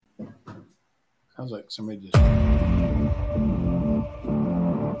Sounds like somebody just.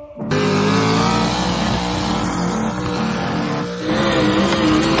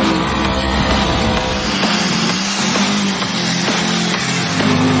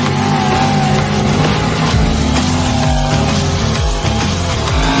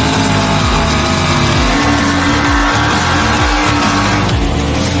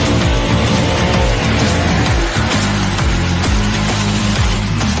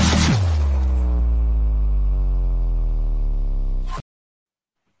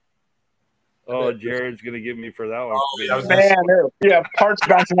 Oh, Jared's going to give me for that one. Oh, yeah, Man, yeah, parts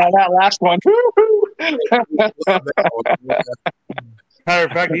bouncing on that last one. Matter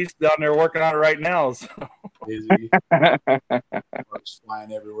of fact, he's down there working on it right now. So. Busy. Parts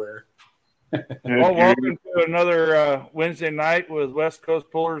flying everywhere. Well, welcome to another Wednesday night with West Coast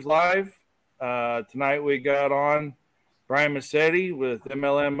Pullers Live. Tonight we got on Brian Massetti with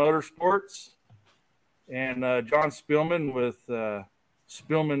MLM Motorsports and John Speelman with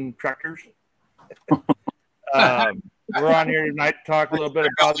Speelman Tractors. We're on here tonight to talk a little bit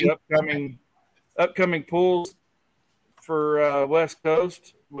about the upcoming pools for West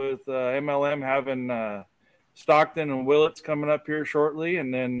Coast with MLM having Stockton and Willits coming up here shortly,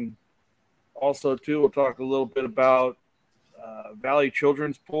 and then also too we'll talk a little bit about Valley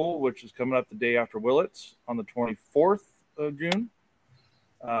Children's Pool, which is coming up the day after Willits on the 24th of June.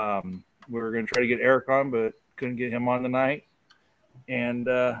 We were going to try to get Eric on, but couldn't get him on tonight, and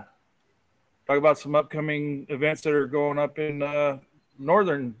talk about some upcoming events that are going up in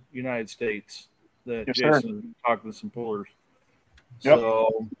northern United States that Yes, Jason talked to some pullers. Yep.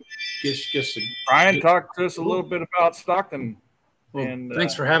 So, Guess Brian, talk to us a little bit about Stockton. Well, And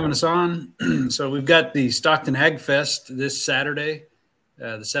thanks for having us on. So we've got the Stockton Ag Fest this Saturday,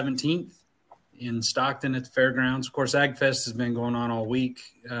 the 17th, in Stockton at the fairgrounds. Of course, Ag Fest has been going on all week.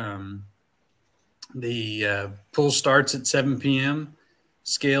 The pool starts at 7 p.m.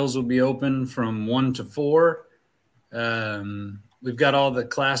 Scales will be open from 1 to 4. We've got all the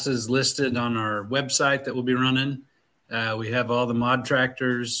classes listed on our website that we'll be running. We have all the mod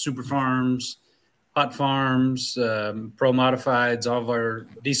tractors, super farms, hot farms, pro modifieds, all of our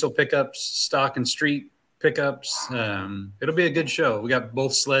diesel pickups, stock and street pickups. It'll be a good show. We got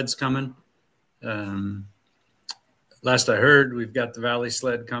both sleds coming. Last I heard, we've got the Valley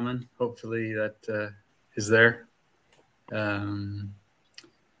sled coming. Hopefully that is there.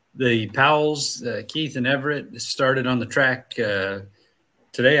 The Powells, Keith and Everett, started on the track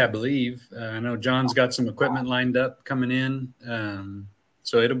today, I believe. I know John's got some equipment lined up coming in.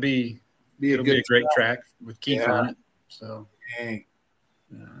 So it'll be a great track with Keith on it. So, dang,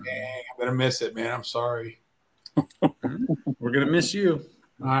 I'm gonna miss it, man. I'm sorry. We're gonna miss you.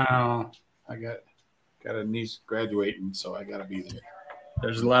 I know. I got a niece graduating, so I gotta be there.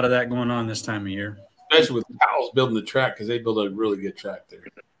 There's a lot of that going on this time of year, especially with Powell's building the track because they build a really good track there.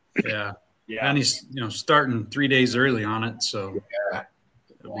 Yeah. And he's starting 3 days early on it, so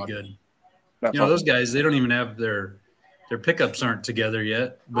it'll be good. That's those guys, they don't even have their pickups aren't together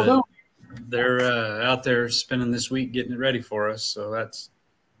yet, but they're out there spending this week getting it ready for us. So that's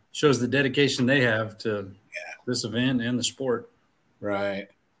shows the dedication they have to this event and the sport. Right.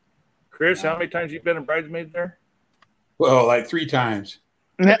 Chris, how many times you been a bridesmaid there? Well, like 3 times.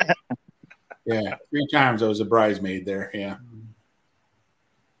 Yeah, 3 times I was a bridesmaid there. Yeah.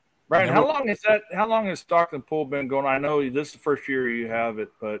 Brian, how long has Stockton Pool been going on? I know this is the first year you have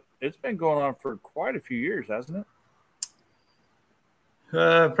it, but it's been going on for quite a few years, hasn't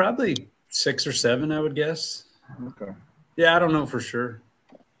it? Probably 6 or 7, I would guess. Okay. Yeah, I don't know for sure.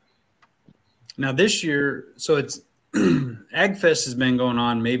 Now this year, so it's Ag Fest has been going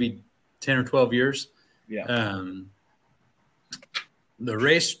on maybe 10 or 12 years. Yeah. The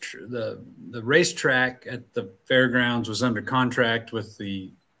racetrack at the fairgrounds was under contract with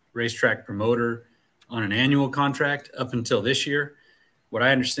the racetrack promoter on an annual contract up until this year. What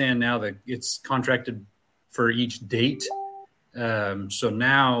I understand now that it's contracted for each date. So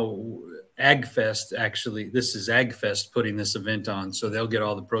now AgFest, actually, this is AgFest putting this event on, so they'll get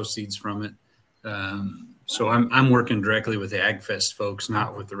all the proceeds from it. So I'm working directly with the AgFest folks,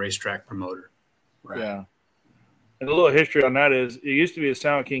 not with the racetrack promoter. Right. Yeah. And a little history on that is it used to be a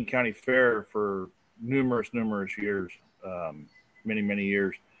San Joaquin County fair for numerous years, many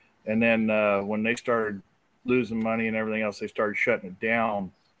years. And then when they started losing money and everything else, they started shutting it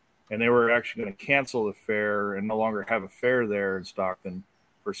down. And they were actually going to cancel the fair and no longer have a fair there in Stockton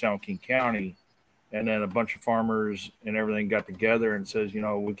for San Joaquin County. And then a bunch of farmers and everything got together and says,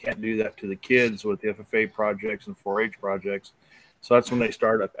 we can't do that to the kids with the FFA projects and 4-H projects. So that's when they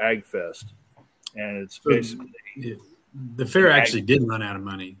started up Ag Fest. And it's basically the fair actually did run out of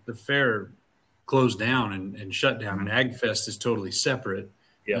money. The fair closed down and shut down, and AgFest is totally separate.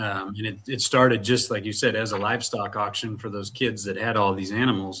 Yeah. And it started just like you said as a livestock auction for those kids that had all these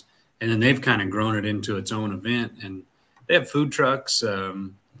animals, and then they've kind of grown it into its own event. And they have food trucks,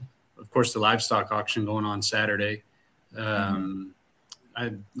 of course, the livestock auction going on Saturday.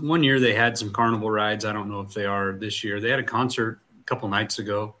 One year they had some carnival rides. I don't know if they are this year. They had a concert a couple nights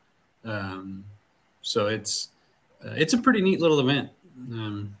ago, so it's a pretty neat little event.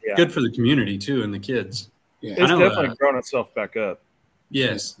 Good for the community too and the kids. Yeah. It's definitely grown itself back up.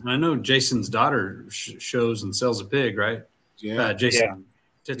 Yes, I know Jason's daughter shows and sells a pig, right? Yeah, Jason.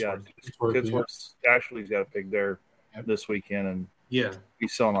 Titsworth. Ashley's got a pig there this weekend, and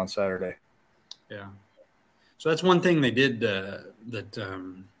he's selling on Saturday. Yeah. So that's one thing they did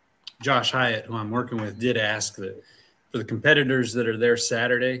that Josh Hyatt, who I'm working with, did ask that for the competitors that are there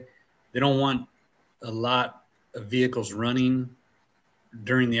Saturday, they don't want a lot of vehicles running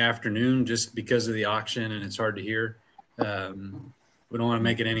during the afternoon just because of the auction and it's hard to hear. We don't want to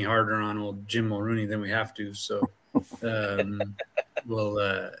make it any harder on old Jim Mulrooney than we have to. So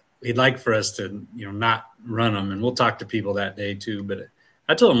he'd like for us to, not run them, and we'll talk to people that day too. But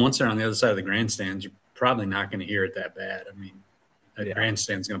I told him once they're on the other side of the grandstands, you're probably not going to hear it that bad. I mean, that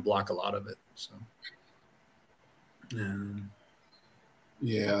grandstand's going to block a lot of it. So,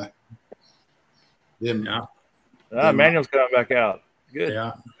 Manuel's coming back out. Good.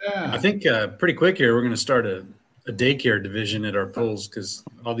 Yeah. I think pretty quick here we're going to start a daycare division at our pools because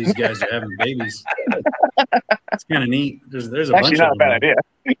all these guys are having babies. It's kind of neat. There's a actually bunch not of a bad idea.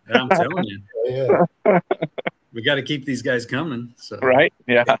 I'm telling you. We got to keep these guys coming. So Right?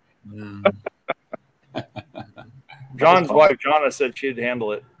 Yeah. John's wife, Jonna, said she'd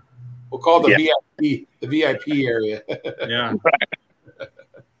handle it. We'll call the VIP area. Yeah.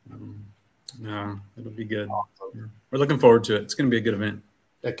 No, it'll be good. We're looking forward to it. It's going to be a good event.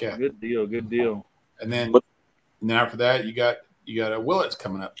 Heck yeah. Good deal. And then after that, you got a Willits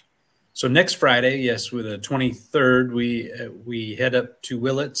coming up. So next Friday, yes, with the 23rd, we head up to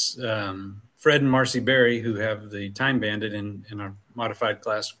Willits. Fred and Marcy Berry, who have the Time Bandit in our modified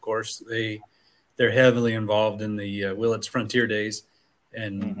class, of course, they're heavily involved in the Willits Frontier Days.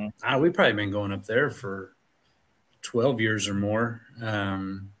 And we've probably been going up there for 12 years or more.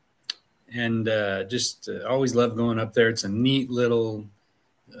 Just always love going up there. It's a neat little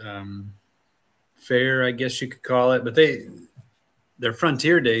fair, I guess you could call it. But their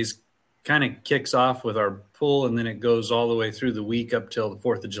Frontier Days kind of kicks off with our pull, and then it goes all the way through the week up till the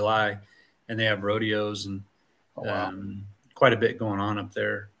 4th of July. And they have rodeos and quite a bit going on up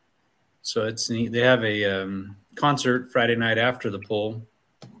there. So it's neat. They have a concert Friday night after the pull.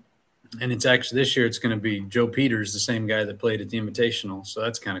 And it's actually this year it's going to be Joe Peters, the same guy that played at the Invitational. So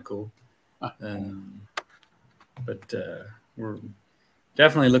that's kind of cool. But we're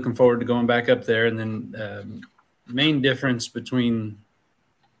definitely looking forward to going back up there. And then main difference between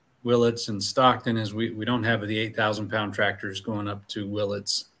Willits and Stockton is we don't have the 8,000-pound tractors going up to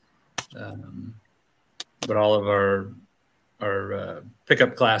Willits. But all of our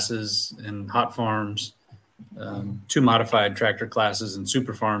pickup classes and hot farms, 2 modified tractor classes and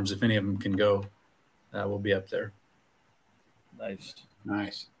super farms, if any of them can go, will be up there. Nice.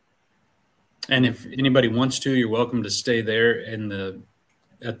 And if anybody wants to, you're welcome to stay there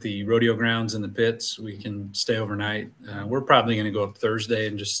at the rodeo grounds in the pits. We can stay overnight. We're probably going to go up Thursday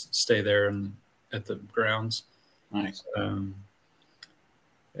and just stay there at the grounds. Nice.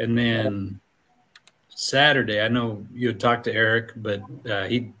 And then Saturday, I know you had talked to Eric, but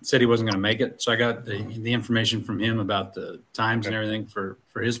he said he wasn't going to make it. So I got the information from him about the times and everything for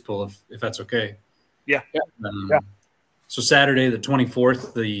his pull, if that's okay. Yeah. So Saturday, the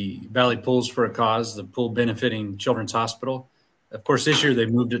 24th, the Valley Pulls for a Cause, the pull benefiting Children's Hospital. Of course, this year they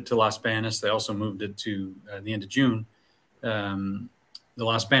moved it to Las Banas. They also moved it to the end of June. The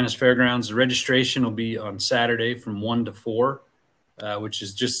Las Banas Fairgrounds, the registration will be on Saturday from 1 to 4. Which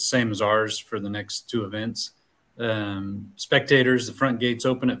is just the same as ours for the next 2 events. Spectators, the front gates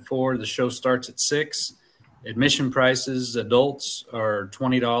open at 4. The show starts at 6. Admission prices, adults are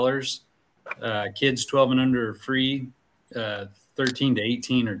 $20. Kids 12 and under are free. 13 to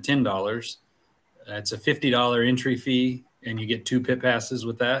 18 are $10. It's a $50 entry fee, and you get 2 pit passes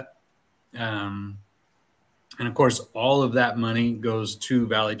with that. And, of course, all of that money goes to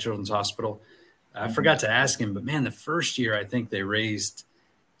Valley Children's Hospital. I forgot to ask him, but man, the first year I think they raised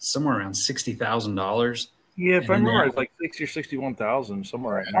somewhere around $60,000. Yeah, if I remember, it's like 60 or 61,000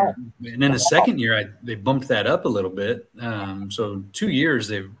 somewhere right now. And then the second year, they bumped that up a little bit. So 2 years,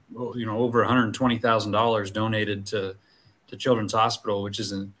 they've over $120,000 donated to Children's Hospital, which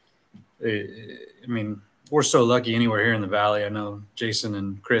is we're so lucky anywhere here in the Valley. I know Jason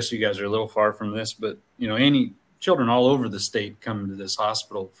and Chris, you guys are a little far from this, but any children all over the state come to this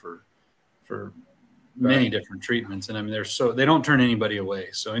hospital for many different treatments. And I mean, they don't turn anybody away.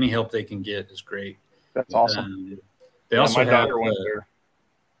 So any help they can get is great. That's awesome. They also my have, daughter went there.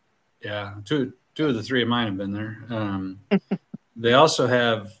 Yeah, two of the three of mine have been there. They also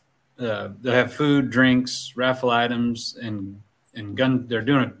have they have food, drinks, raffle items, and gun. They're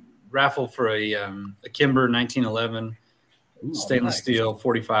doing a raffle for a Kimber 1911 stainless steel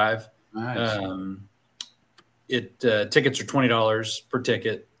 45. Nice. Tickets are $20 per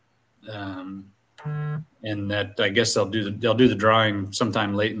ticket, and that I guess they'll do the drawing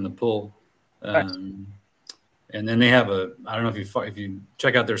sometime late in the pull. Nice. And then they have I don't know if you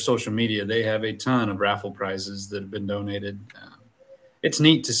check out their social media, they have a ton of raffle prizes that have been donated. It's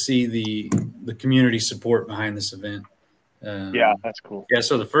neat to see the community support behind this event. Yeah, that's cool. Yeah,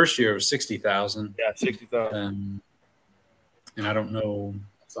 so the first year was 60,000. Yeah, 60,000. And I don't know.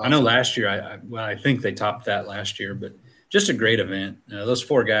 I know last year, I think they topped that last year, but just a great event. Those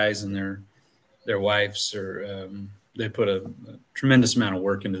four guys and their wives they put a tremendous amount of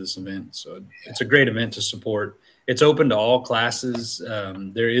work into this event. So it's a great event to support. It's open to all classes.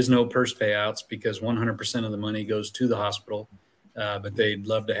 There is no purse payouts because 100% of the money goes to the hospital. But they'd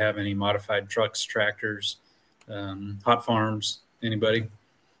love to have any modified trucks, tractors, hot farms, anybody.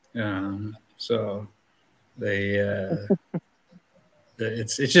 So they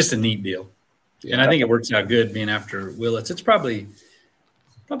it's just a neat deal. Yeah. And I think it works out good being after Willits. It's probably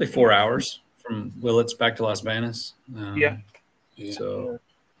 4 hours from Willits back to Las Vegas. Yeah. So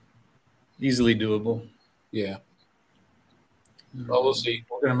easily doable. Yeah. Well, we'll see.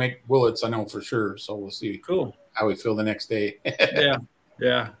 We're going to make Willits, I know for sure. So we'll see. Cool. How we feel the next day.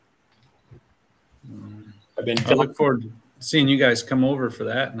 Yeah. I look forward to seeing you guys come over for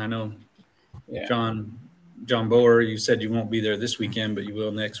that. And I know John Bower, you said you won't be there this weekend, but you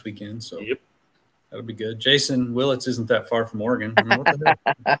will next weekend. So that'll be good. Jason, Willits isn't that far from Oregon. I mean, what the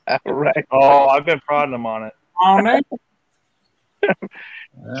heck? Right. Oh, I've been prodding them on it. Oh, man.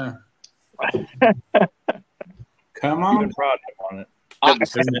 Come I've on. been prodding them on it.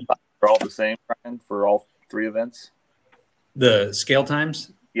 They're all the same, Brian, for all three events? The scale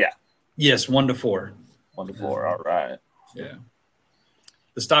times? Yeah. Yes, 1 to 4. 1 to 4. All right. Yeah.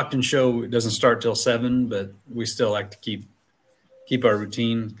 The Stockton show doesn't start till 7, but we still like to keep our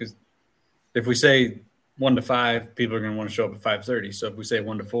routine because if we say 1 to 5, people are going to want to show up at 5:30. So if we say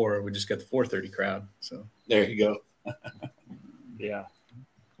 1 to 4, we just get the 4:30 crowd. So there you go. Yeah.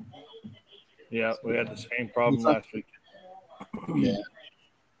 Yeah, we had the same problem last week. Yeah.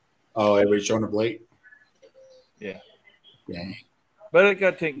 Oh, everybody's showing up late? Yeah. Yeah. But it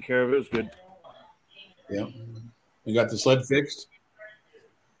got taken care of. It was good. Yeah. You got the sled fixed?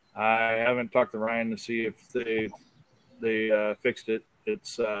 I haven't talked to Ryan to see if they fixed it. It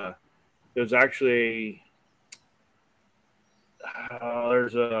was actually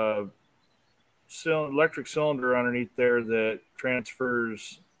there's a electric cylinder underneath there that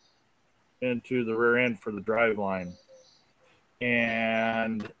transfers into the rear end for the drive line,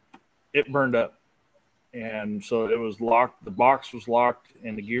 and it burned up, and so it was locked. The box was locked,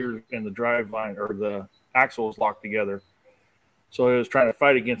 and the gear and the drive line or the axle was locked together. So it was trying to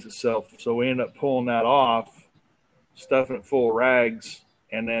fight against itself. So we ended up pulling that off, stuffing it full of rags,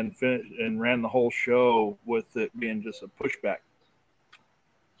 and then ran the whole show with it being just a pushback.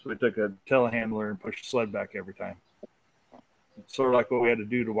 So we took a telehandler and pushed the sled back every time. It's sort of like what we had to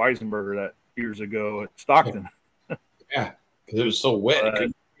do to Weisenberger that years ago at Stockton. Yeah, because it was so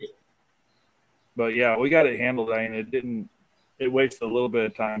wet. But yeah, we got it handled. I mean, it wasted a little bit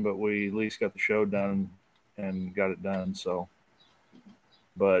of time, but we at least got the show done and got it done. So,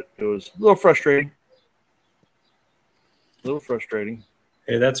 but it was a little frustrating.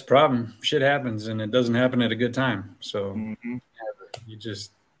 Hey, that's the problem. Shit happens, and it doesn't happen at a good time. So you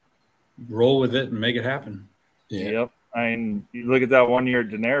just roll with it and make it happen. Yeah. Yep. I mean, you look at that one year at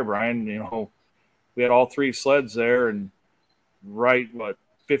Denair, Brian, we had all 3 sleds there, and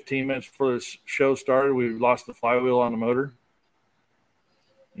 15 minutes before the show started, we lost the flywheel on the motor.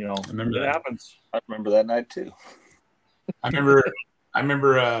 I remember that happens. I remember that night too. I remember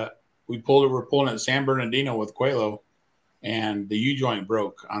we were pulling at San Bernardino with Quelo, and the U-joint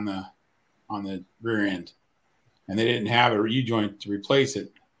broke on the rear end, and they didn't have a U-joint to replace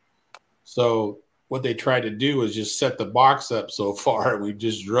it. So what they tried to do was just set the box up so far, and we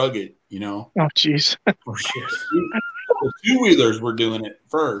just drug it, Oh, jeez. Oh, shit. The two-wheelers were doing it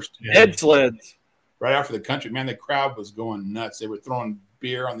first. Head sleds. Right after the country, man, the crowd was going nuts. They were throwing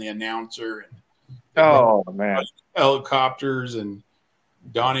beer on the announcer and Oh, man. helicopters, and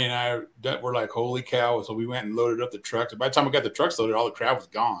Donnie and I were like, holy cow. So we went and loaded up the trucks. By the time we got the trucks loaded, all the crab was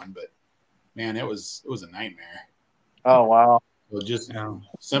gone. But man, it was a nightmare. Oh, wow. So just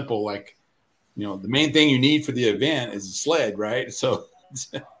simple, like, the main thing you need for the event is a sled, right? So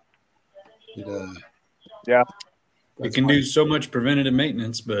Yeah. You can do so much preventative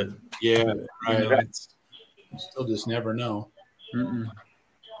maintenance, but yeah, right. It's you still just never know.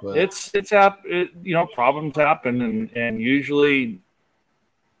 But problems happen, and usually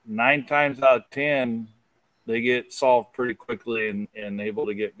 9 times out of 10 they get solved pretty quickly and able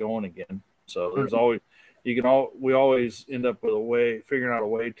to get going again. So there's always we always end up with figuring out a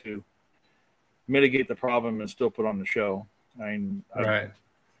way to mitigate the problem and still put on the show. I mean,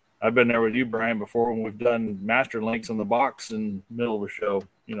 I've been there with you, Brian, before when we've done master links in the box in the middle of a show.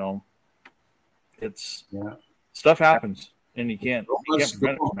 It's stuff happens, and you can't prevent it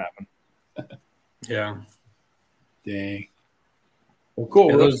from happening. Yeah. Dang. Well,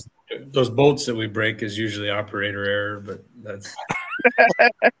 cool. Yeah, those bolts that we break is usually operator error, but that's.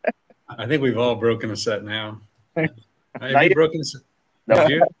 I think we've all broken a set now. Have you broken a set? No.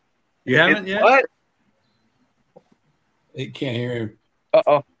 You haven't yet? What? They can't hear him.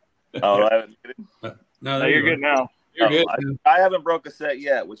 Uh-oh. Oh, I haven't. No, you're good now. You're good. I haven't broke a set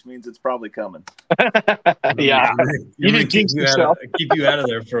yet, which means it's probably coming. Yeah. You didn't jinx yourself. Keep you out of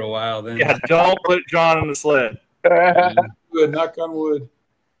there for a while then. Yeah, don't put John on the sled. Good. Knock on wood.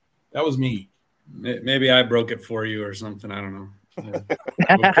 That was me. Maybe I broke it for you or something. I don't know. We'll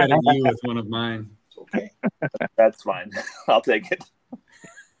credit you with one of mine. It's okay. That's fine. I'll take it.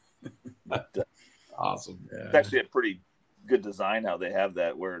 Awesome. It's actually a pretty good design how they have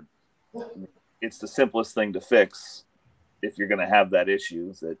that, where it's the simplest thing to fix if you're going to have that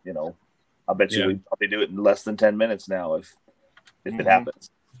issue. That I bet you we probably do it in less than 10 minutes now if it happens.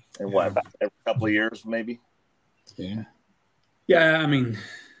 And about every couple of years maybe. Yeah. Yeah, I mean,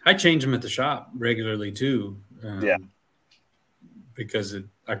 I change them at the shop regularly too. Because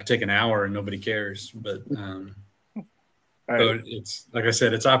I could take an hour and nobody cares, but it's like I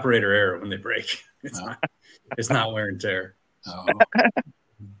said, it's operator error when they break. It's not wear and tear.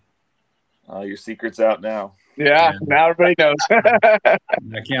 Oh, your secret's out now. Yeah, now everybody knows. I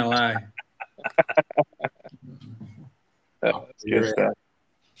can't lie. That's good stuff.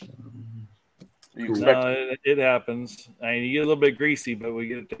 It happens. I mean, you get a little bit greasy, but we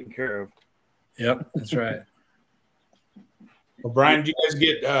get it taken care of. Yep, that's right. Well, Brian, did you guys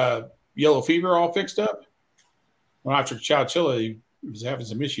get yellow fever all fixed up? Well, after Chowchilla, he was having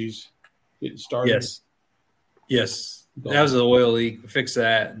some issues getting started. Yes. That was the oil leak. We fixed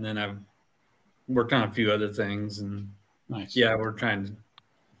that, and then I've worked on a few other things. And nice. Yeah, we're trying to.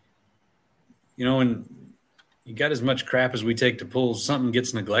 When you got as much crap as we take to pull, something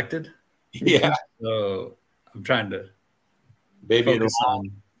gets neglected. Yeah. So I'm trying to focus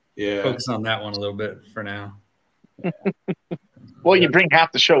on that one a little bit for now. Well, you bring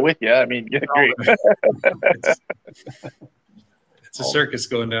half the show with you. I mean, get great. It's a circus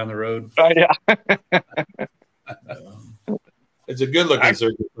going down the road. Yeah. It's a good-looking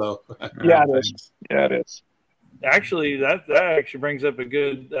circus, though. Yeah, it is. Yeah, it is. Actually, that actually brings up a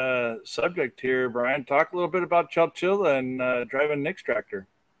good subject here, Brian. Talk a little bit about Chowchilla and driving Nick's tractor.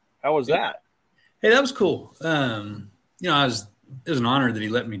 How was that? Hey, that was cool. It was an honor that he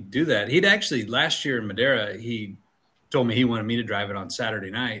let me do that. He'd actually last year in Madera, he told me he wanted me to drive it on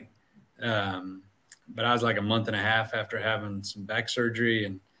Saturday night. But I was like a month and a half after having some back surgery.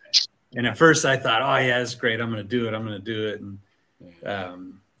 And at first I thought, oh yeah, that's great. I'm going to do it. And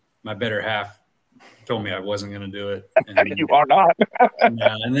my better half told me I wasn't going to do it. And, you are not.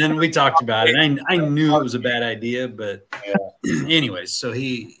 and then we talked about it. I knew it was a bad idea, but anyways, so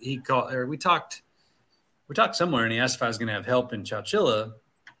he called, or we talked somewhere, and he asked if I was going to have help in Chowchilla,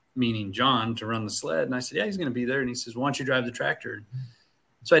 meaning John, to run the sled. And I said, yeah, he's going to be there. And he says, why don't you drive the tractor?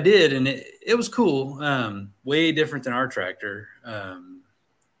 So I did, and it was cool. Way different than our tractor.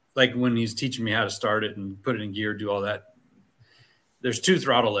 Like when he's teaching me how to start it and put it in gear, do all that. There's 2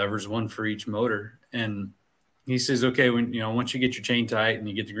 throttle levers, one for each motor. And he says, okay, once you get your chain tight and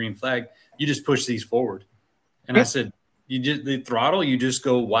you get the green flag, you just push these forward. And I said, the throttle, you just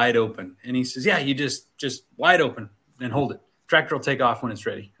go wide open. And he says, yeah, you just wide open and hold it. Tractor will take off when it's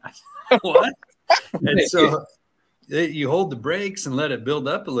ready. I said, what? And so you hold the brakes and let it build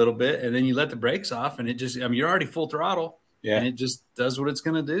up a little bit, and then you let the brakes off, and it just, you're already full throttle, and it just does what it's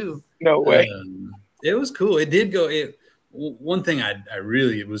going to do. No way. It was cool. It did go. One thing I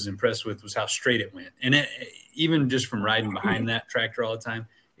really was impressed with was how straight it went. And even just from riding behind that tractor all the time,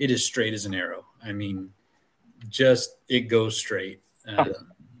 it is straight as an arrow. I mean, it goes straight.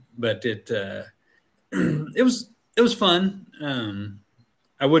 But it was fun.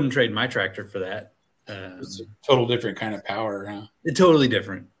 I wouldn't trade my tractor for that. It's a total different kind of power, huh? Totally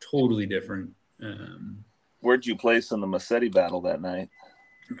different. Where'd you place in the Massetti battle that night?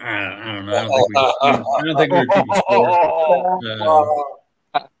 I don't know. I don't think we were keeping score.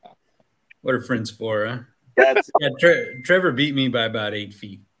 What are friends for? Huh? Yeah, Trevor beat me by about 8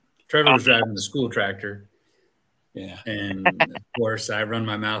 feet. Trevor was driving the school tractor. Yeah. And of course, I run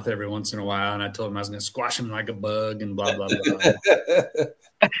my mouth every once in a while, and I told him I was going to squash him like a bug and blah, blah, blah.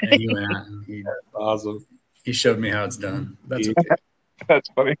 And he went out and awesome. He showed me how it's done. That's okay. That's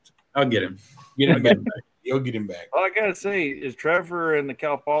funny. I'll get him. Get him back. You'll get him back. All I got to say is Trevor and the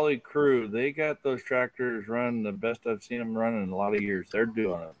Cal Poly crew, they got those tractors running the best I've seen them running in a lot of years. They're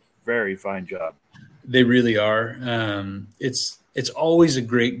doing a very fine job. They really are. It's always a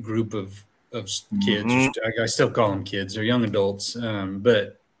great group of kids. I still call them kids. They're young adults.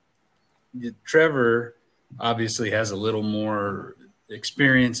 But Trevor obviously has a little more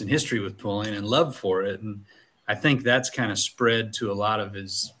experience and history with pulling and love for it. And I think that's kind of spread to a lot of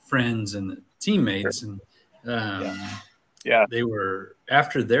his friends and the teammates. And they were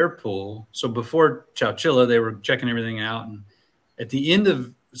after their pull. So before Chowchilla, they were checking everything out. And at the end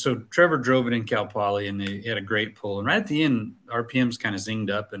of, so Trevor drove it in Cal Poly and they had a great pull. And right at the end, RPMs kind of zinged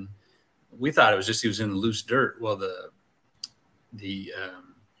up and we thought it was just he was in the loose dirt. Well, the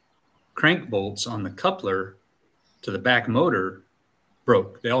crank bolts on the coupler to the back motor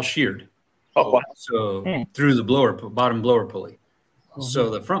broke. They all sheared. Oh, wow. So through the bottom blower pulley. So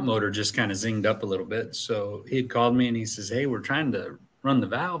the front motor just kind of zinged up a little bit. So he had called me and he says, "Hey, we're trying to run the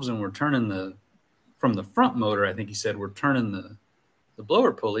valves and we're turning from the front motor." I think he said, "We're turning the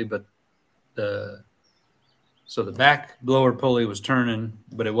blower pulley, but the back blower pulley was turning,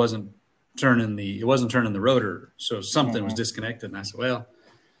 but it wasn't turning the rotor. So something was disconnected." And I said, "Well,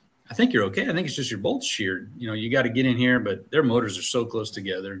 I think you're okay. I think it's just your bolts sheared. You got to get in here, but their motors are so close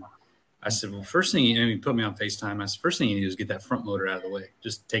together." I said, "Well, first thing," and he put me on FaceTime. I said, "First thing you need is get that front motor out of the way.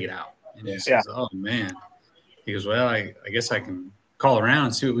 Just take it out." And he says, "Oh man." He goes, "Well, I guess I can call around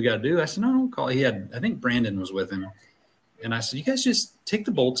and see what we got to do." I said, "No, don't call." I think Brandon was with him. And I said, "You guys just take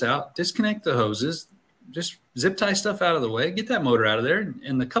the bolts out, disconnect the hoses, just zip tie stuff out of the way, get that motor out of there,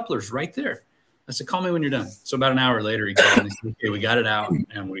 and the coupler's right there." I said, "Call me when you're done." So about an hour later, he called and he said, "Okay, we got it out,"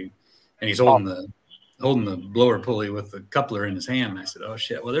 and he's holding the blower pulley with the coupler in his hand. And I said, "Oh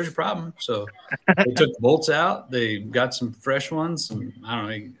shit, well there's a problem." So they took the bolts out. They got some fresh ones. And I don't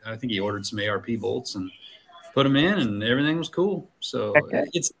know. I think he ordered some ARP bolts and put them in, and everything was cool. So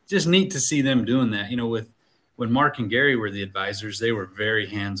it's just neat to see them doing that. When Mark and Gary were the advisors, they were very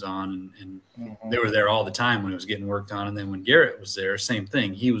hands-on and they were there all the time when it was getting worked on. And then when Garrett was there, same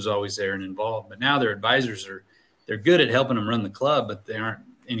thing. He was always there and involved. But now their advisors they're good at helping them run the club, but they aren't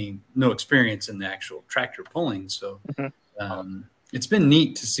no experience in the actual tractor pulling. So it's been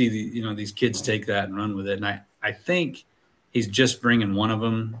neat to see these kids take that and run with it. And I think he's just bringing one of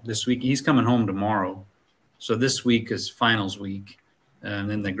them this week. He's coming home tomorrow. So this week is finals week. And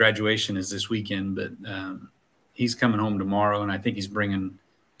then the graduation is this weekend, but he's coming home tomorrow, and I think he's bringing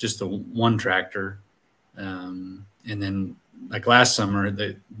just the one tractor. And then, like last summer,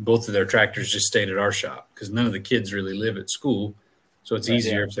 both of their tractors just stayed at our shop because none of the kids really live at school. So it's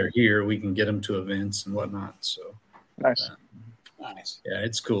easier if they're here. We can get them to events and whatnot. So nice. Nice. Yeah,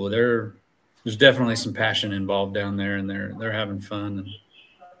 it's cool. There's definitely some passion involved down there, and they're having fun. And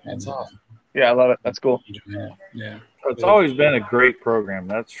that's awesome. Yeah, I love it. That's cool. Yeah. It's always been a great program,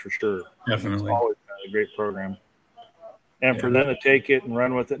 that's for sure. Definitely. It's always been a great program. And for them to take it and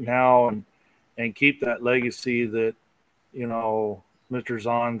run with it now and keep that legacy that, Mr.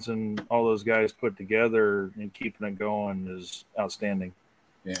 Zons and all those guys put together and keeping it going is outstanding.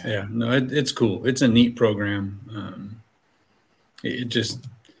 Yeah. No, it's cool. It's a neat program.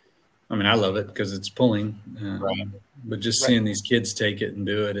 I love it because it's pulling. But just seeing these kids take it and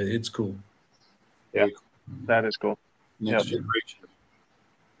do it, it's cool. Yeah, that is cool. Next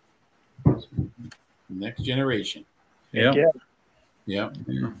generation. Yeah.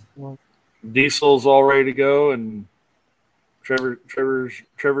 Diesel's all ready to go, and Trevor's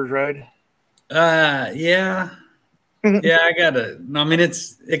ride. Yeah. I gotta.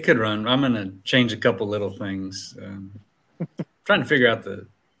 It could run. I'm gonna change a couple little things. Trying to figure out the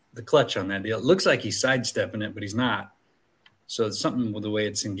clutch on that deal. It looks like he's sidestepping it, but he's not. So it's something with the way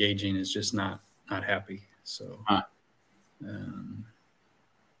it's engaging is just not happy. So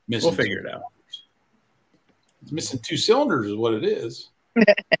we'll figure it out. It's missing 2 cylinders is what it is.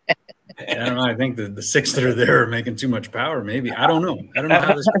 I don't know. I think the 6 that are there are making too much power. Maybe. I don't know. I don't know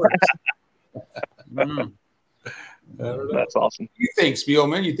how this works. I don't know. That's awesome. You think,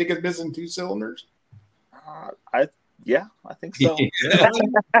 Speelman? You think it's missing 2 cylinders? Yeah, I think so. Yeah.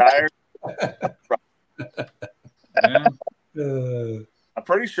 Tired. Yeah. I'm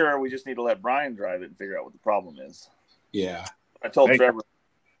pretty sure we just need to let Brian drive it and figure out what the problem is. Yeah. I told Hey. Trevor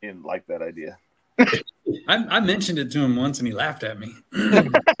he didn't like that idea. I mentioned it to him once and he laughed at me.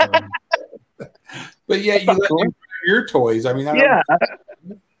 But yeah, you let him drive your toys. I mean, I don't, Yeah.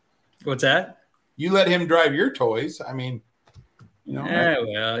 What's that? you let him drive your toys. I mean, you know, Yeah,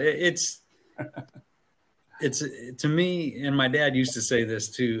 well, it's to me, and my dad used to say this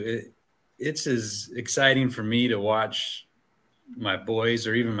too. It's as exciting for me to watch my boys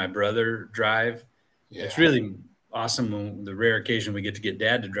or even my brother drive. yeah, It's really awesome when the rare occasion we get to get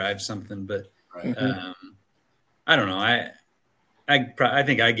dad to drive something. But right. I don't know. I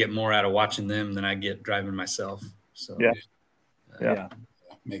think I get more out of watching them than I get driving myself. So Yeah. Yeah.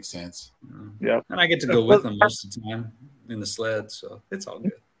 Makes sense. Yeah. and I get to go with them most of the time in the sled, so it's all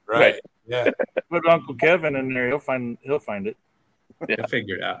good. Right. Yeah. Put Uncle Kevin in there. He'll find it. He'll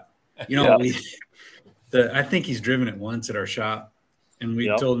figure it out. You know, I think he's driven it once at our shop, and we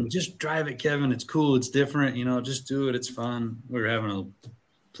told him, just drive it, Kevin. It's cool. It's different. You know, just do it. It's fun. We were having a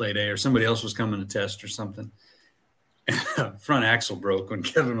play day, or somebody else was coming to test or something. Front axle broke when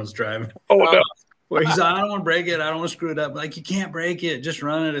Kevin was driving. Oh, no. Where he's like, I don't want to break it. I don't want to screw it up. Like, you can't break it. Just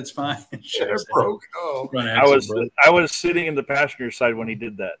run it. It's fine. It broke. Oh. Front I axle broke. was sitting in the passenger side when he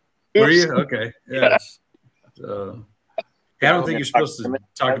did that. Were you? Okay. Yeah. Yes. So, I don't think you're supposed to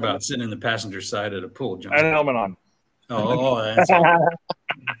talk about sitting in the passenger side at a pool, John. I had a helmet on. Oh, that's I've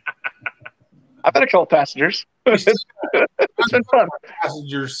had a couple passengers. It's been fun.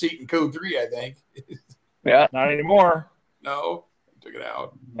 Passenger seat in code 3, I think. Yeah. Not anymore. No, took it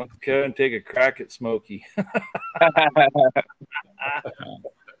out. Uncle Kevin take a crack at Smokey. I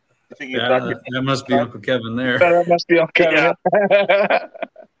think that must be Uncle Kevin there. That must be okay. Yeah.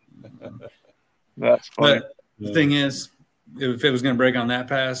 That's funny. But the thing is, if it was going to break on that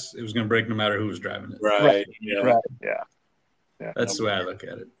pass, it was going to break no matter who was driving it. Right. Yeah. Right. Yeah. That's the way I look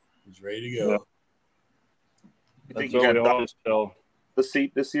at it. He's ready to go. You That's think you what we got always tell. the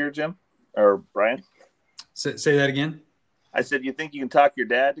seat this year, Jim or Brian? Say that again. I said, you think you can talk your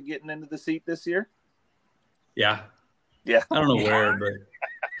dad to getting into the seat this year? Yeah. Yeah. I don't know where, but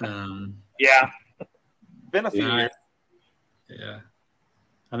Yeah. Been a few yeah, years. yeah.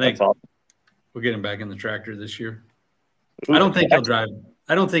 I think That's awesome. we'll get him back in the tractor this year. I don't think he'll drive.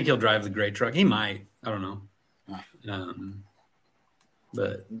 I don't think he'll drive the gray truck. He might. I don't know.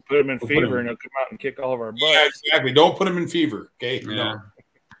 But Put him in We'll put fever him- and he'll come out and kick all of our butts. Yeah, exactly. Don't put him in fever. Okay. yeah, No.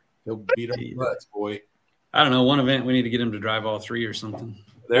 He'll beat our butts, boy. I don't know. One event we need to get him to drive all three or something.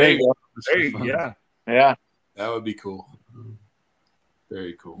 There you go. Just for Hey, fun. yeah. Yeah. That would be cool.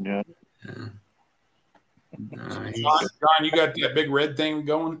 Very cool. Yeah. Yeah. John, you got that big red thing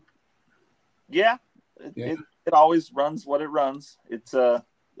going? Yeah. Yeah. It always runs what it runs. It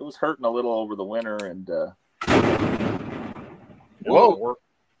was hurting a little over the winter, and Whoa.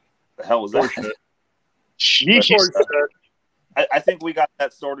 the hell was that? Jeez. I think we got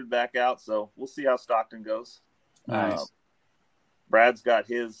that sorted back out, so we'll see how Stockton goes. Nice. Brad's got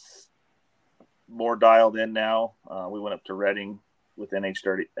his more dialed in now. We went up to Reading with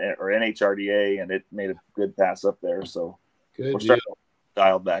NHRDA, and it made a good pass up there. So Good we're deal. starting to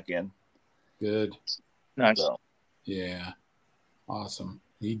dial back in. Good. Nice. So, Yeah. Awesome.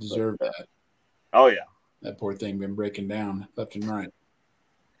 He deserved that. oh yeah, That poor thing been breaking down left and right.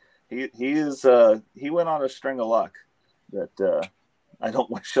 he went on a string of luck that I don't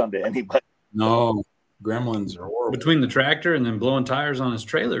wish on to anybody. No, gremlins are horrible. Between the tractor and then blowing tires on his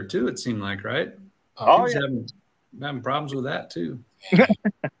trailer too, it seemed like, right? Oh, He was yeah. having problems with that too.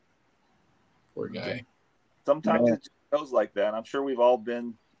 Poor guy. Sometimes Yeah. it just goes like that. I'm sure we've all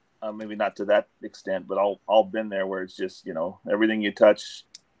been, maybe not to that extent, but all been there where it's just, everything you touch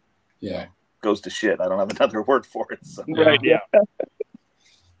Yeah. goes to shit. I don't have another word for it. So. Right. Yeah.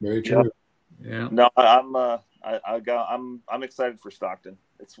 Very true. Yeah. No, I'm excited for Stockton.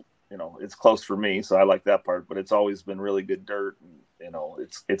 It's close for me, so I like that part. But it's always been really good dirt, and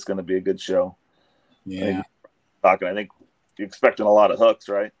it's going to be a good show. Yeah. Stockton, I think you're expecting a lot of hooks,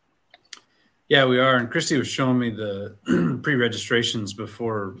 right? Yeah, we are. And Christy was showing me the pre-registrations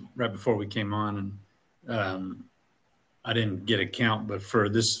right before we came on, and I didn't get a count, but for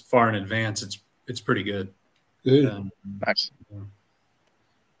this far in advance, it's pretty good. Good. Nice.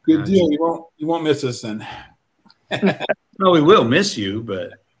 Good deal. You won't miss us then. No, we will miss you,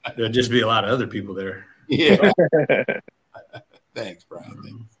 but there'll just be a lot of other people there. Yeah. Thanks,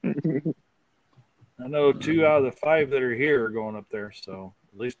 Brian. I know 2 out of the 5 that are here are going up there, so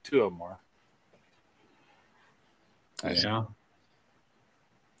at least 2 of them are. Nice. Yeah.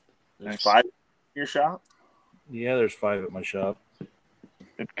 There's 5 in your shop. Yeah, there's 5 at my shop.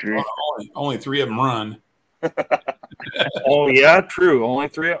 Good grief. Only 3 of them run. Oh, yeah, true. Only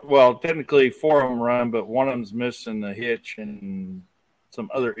 3. Well, technically 4 of them run, but one of them's missing the hitch and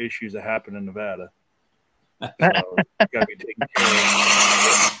some other issues that happen in Nevada. So got to be taken care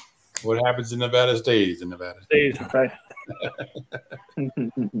of. What happens in Nevada stays in Nevada. Stays, right?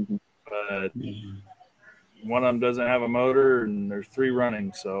 But one of them doesn't have a motor, and there's 3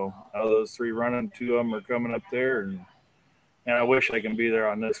 running. So out of those 3 running, 2 of them are coming up there, and I wish I can be there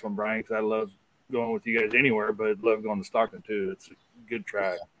on this one, Brian, because I love going with you guys anywhere, but I'd love going to Stockton too. It's a good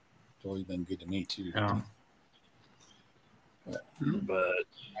track. It's always been good to me too. Yeah. But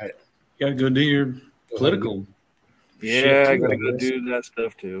you gotta go do your political. Yeah, I gotta go do that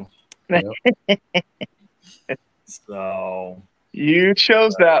stuff too. Yep. So You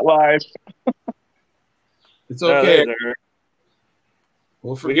chose that life. It's okay. We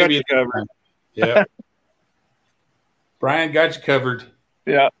We'll forgive got you covered. Yeah. Brian got you covered.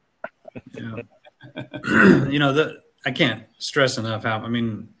 Yeah. Yeah. I can't stress enough how,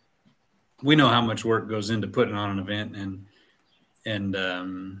 we know how much work goes into putting on an event and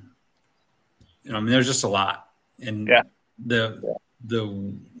there's just a lot. And the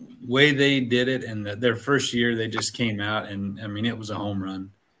way they did it and their first year, they just came out and it was a home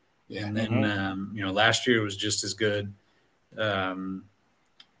run. Yeah. And then, last year was just as good.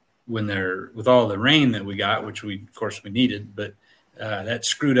 With all the rain that we got, which of course we needed, but that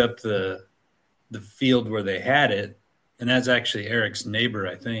screwed up the field where they had it. And that's actually Eric's neighbor,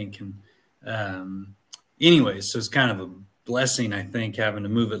 I think. And anyways, so it's kind of a blessing, I think, having to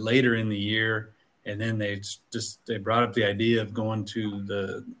move it later in the year. And then they brought up the idea of going to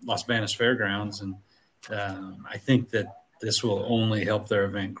the Las Banas Fairgrounds. And I think that this will only help their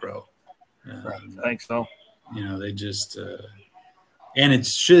event grow. I think so. They just and it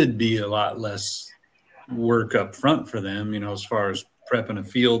should be a lot less work up front for them, as far as prepping a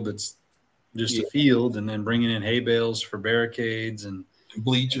field that's just a field and then bringing in hay bales for barricades and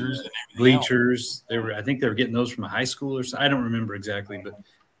bleachers. I think they were getting those from a high school or something. I don't remember exactly, but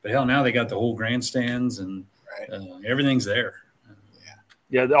hell, now they got the whole grandstands and everything's there.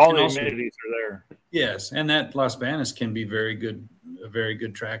 All the amenities are there. Yes, and that Las Banas can be a very good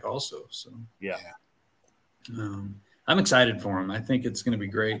track also. So I'm excited for them. I think it's going to be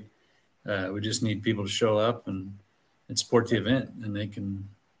great. We just need people to show up and support the event, and they can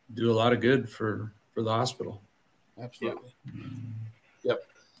do a lot of good for the hospital. Absolutely. Yep.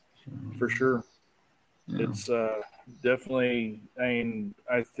 For sure. Yeah. It's definitely. I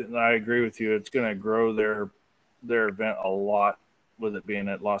agree with you. It's going to grow their event a lot with it being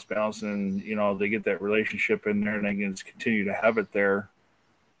at Las Banas, and they get that relationship in there, and they can just continue to have it there.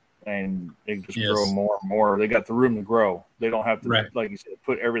 And they just grow more and more. They got the room to grow. They don't have to, like you said,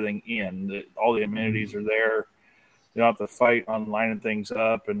 put everything in. All the amenities are there. They don't have to fight on lining things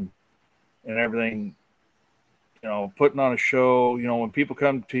up and everything. Putting on a show. When people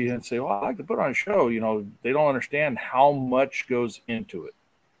come to you and say, "Well, I like to put on a show," they don't understand how much goes into it.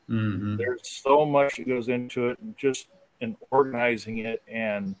 Mm-hmm. There's so much that goes into it, just in organizing it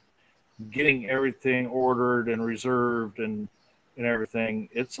and getting everything ordered and reserved and everything.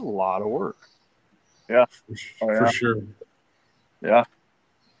 It's a lot of work. Yeah. For sure. Yeah.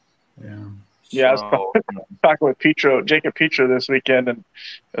 I was talking with Jacob Petro this weekend, and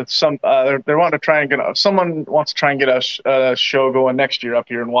they want to try and someone wants to try and get a show going next year up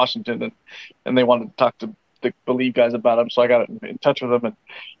here in Washington, and they wanted to talk to the Believe guys about them. So I got in touch with them,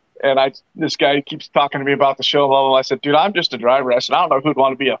 and this guy keeps talking to me about the show. Blah, blah, blah. I said, dude, I'm just a driver. I said, I don't know who'd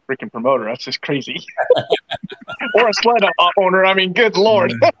want to be a freaking promoter. That's just crazy. Or a sled owner. Good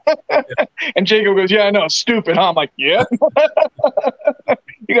Lord. And Jacob goes, yeah, I know. Stupid, huh? I'm like, yeah.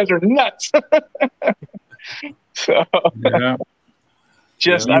 You guys are nuts. So,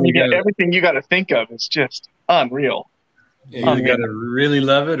 everything you got to think of is just unreal. Yeah, you got to really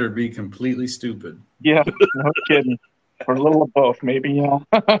love it or be completely stupid. Yeah, no kidding. Or a little of both, maybe. Yeah.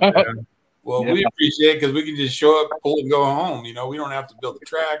 Well, we appreciate it because we can just show up, pull, and go home. We don't have to build a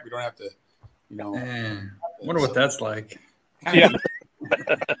track. We don't have to, I wonder what that's like. Yeah.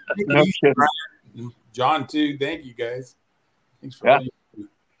 No kidding. John, too. Thank you, guys. Thanks for all you do.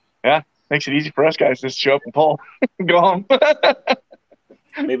 Yeah. Makes it easy for us guys. Just show up and pull. Go home.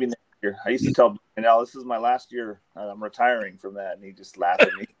 Maybe next year. I used to tell Now this is my last year. I'm retiring from that, and he just laughed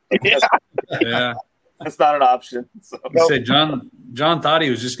at me. Yeah. That's not an option. So. You say John thought he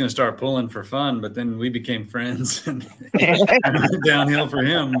was just going to start pulling for fun, but then we became friends and it went downhill for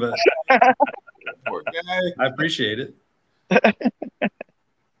him. But poor guy. I appreciate it. That's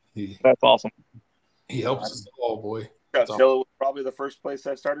awesome. He helps us all, boy. It was probably the first place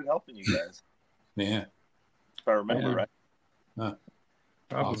I started helping you guys. Yeah. if I remember right. Huh.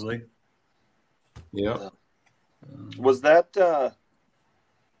 Probably. Yep. Was that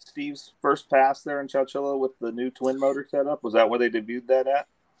Steve's first pass there in Chowchilla with the new twin motor setup? Was that where they debuted that at?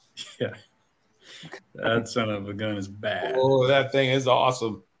 Yeah. That son of a gun is bad. Oh, that thing is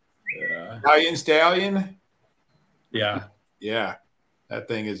awesome. Yeah. Italian Stallion. Yeah. Yeah, that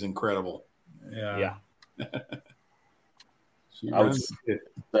thing is incredible. Yeah. She I runs was, it.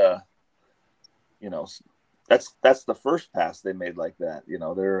 you know, that's the first pass they made like that. You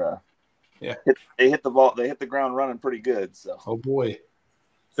know, they're they hit the ball, they hit the ground running pretty good. So Oh boy,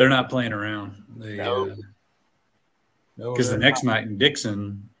 They're not playing around. no, Because the next night in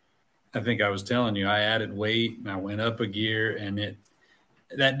Dixon, I think I was telling you, I added weight and I went up a gear, and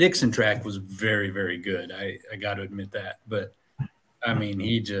that Dixon track was very, very good. I got to admit that. But I mean,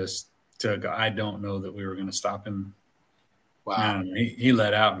 he just took. I don't know that we were going to stop him. wow, He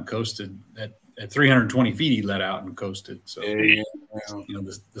let out and coasted at 320 feet. He let out and coasted. So yeah.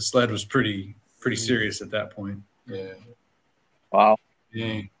 the sled was pretty serious at that point. Yeah. Wow.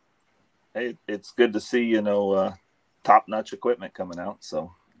 Yeah. hey, it's good to see top-notch equipment coming out.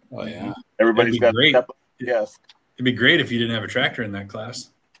 So Oh yeah. everybody's got great. to step up. Yes. It'd be great if you didn't have a tractor in that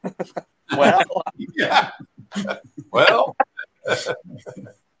class. Well, Yeah. Well,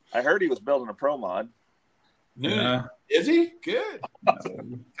 I heard he was building a pro mod. Yeah. Is he good?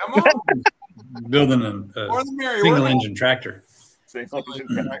 Come on, Building a more the merrier. single engine tractor.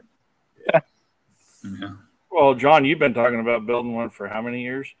 Yeah. Yeah. Well, John, you've been talking about building one for how many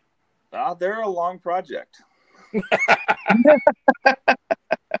years? They're a long project.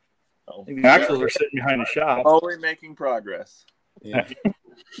 The axles are sitting behind the shop. Slowly making progress. Yeah.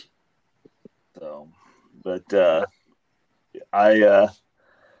 So, but I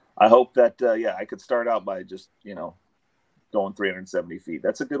hope that I could start out by just going 370 feet.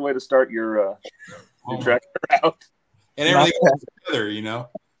 That's a good way to start your tractor out. And everything goes together,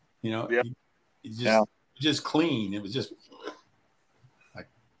 Yep. It's just clean. It was just like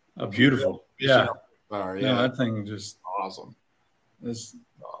Beautiful. Yeah. Power, Yeah, that thing just awesome. is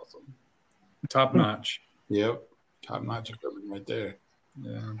Awesome. top notch. Yep. Top notch equipment right there.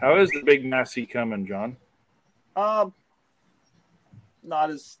 Yeah. How is the big Massey coming, John? Not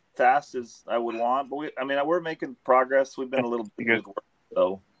as fast as I would want, but we're making progress. We've been a little bit with work,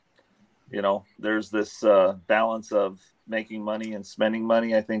 so there's this balance of making money and spending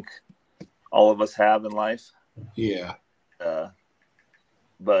money. I think all of us have in life. Yeah.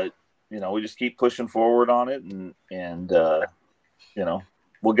 But we just keep pushing forward on it, and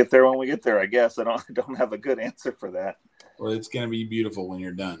we'll get there when we get there. I guess I don't have a good answer for that. Well, it's gonna be beautiful when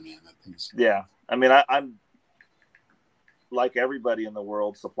you're done, man. That thing's... Yeah, I'm like everybody in the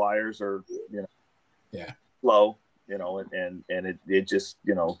world. Suppliers are slow, and it just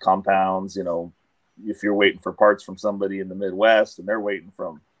compounds. If you're waiting for parts from somebody in the Midwest, and they're waiting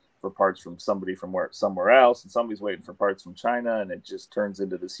for parts from somebody from somewhere else, and somebody's waiting for parts from China, and it just turns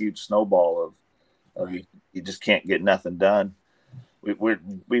into this huge snowball of you just can't get nothing done.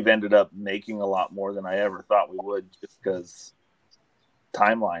 We've ended up making a lot more than I ever thought we would, just because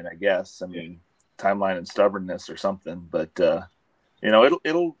timeline, I guess. Timeline and stubbornness or something. But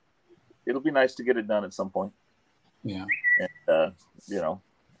it'll be nice to get it done at some point. Yeah. And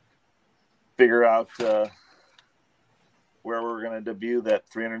figure out where we're going to debut that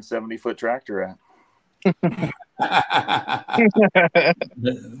 370-foot tractor at.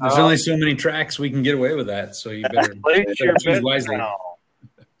 There's only so many tracks we can get away with that, so you better choose wisely.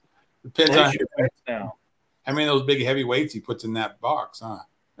 Depends on how many of those big heavy weights he puts in that box, huh?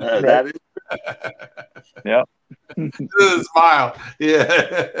 That is. Yeah. Smile. Yeah.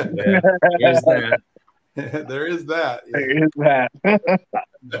 There's that. There is that. Yeah. There is that.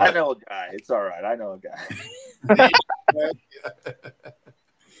 I know a guy. It's all right. I know a guy.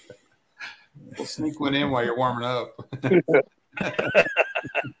 We'll sneak one in while you're warming up.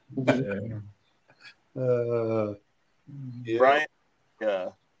 Brian,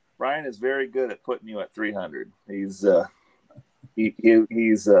 Brian is very good at putting you at 300. He's Yep.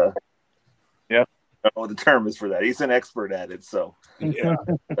 I don't know what the term is for that. He's an expert at it. So Yeah.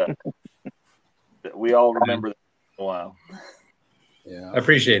 We all remember that for a while. Yeah. I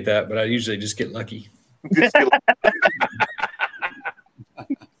appreciate that, but I usually just get lucky.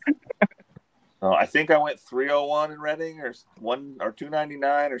 I think I went 301 in Reading, or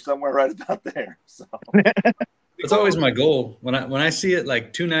 299, or somewhere right about there. So It's always my goal. When I see it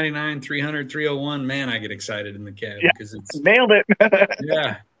like 299, 300, 301, man, I get excited in the cab because it's nailed it.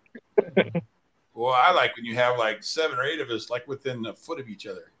 Yeah. Well, I like when you have like 7 or 8 of us like within a foot of each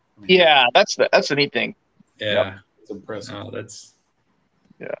other. Yeah, that's the neat thing. Yeah. It's impressive.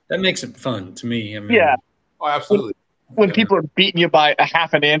 That makes it fun to me. Yeah. Oh, absolutely. When people are beating you by a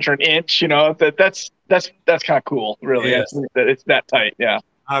half an inch or an inch, that's kind of cool, really. Yeah. It's that tight, yeah.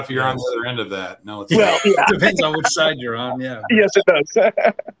 Not if you're on the other end of that. No, it's Well, yeah. Depends on which side you're on. Yeah. Yes, it does.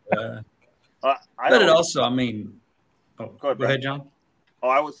 But it also, I mean, go ahead, John. Oh,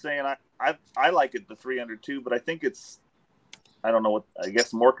 I was saying I like it the 300 too, but I think it's, I don't know what, I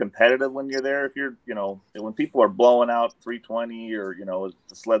guess more competitive when you're there. If you're, when people are blowing out 320 or,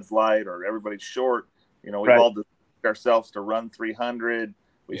 the sled's light or everybody's short, we've all designed ourselves to run 300.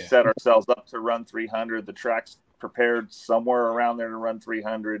 We set ourselves up to run 300. The track's prepared somewhere around there to run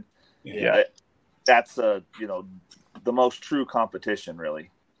 300. Yeah. That's the most true competition, really.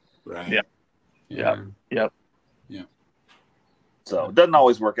 right. Yeah. Yep. So it doesn't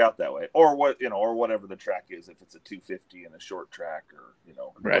always work out that way, or or whatever the track is, if it's a 250 and a short track, or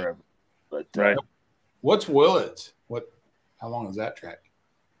whatever. But What's Willits? How long is that track?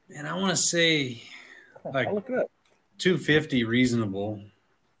 Man, I want to say like I'll look it up. 250 reasonable.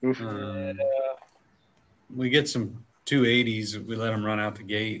 We get some 280s. We let them run out the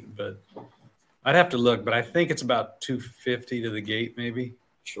gate, but I'd have to look. But I think it's about 250 to the gate, maybe.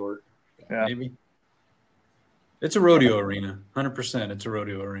 Short. Yeah. Maybe. It's a rodeo arena. 100%. It's a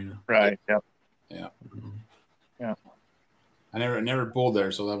rodeo arena. Right. Yep. Yeah. Yeah. I never pulled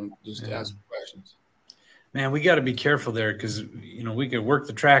there, so I'm just asking questions. Man, we got to be careful there because, we could work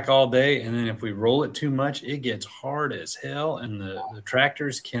the track all day, and then if we roll it too much, it gets hard as hell, and the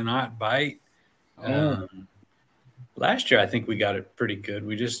tractors cannot bite. Last year, I think we got it pretty good.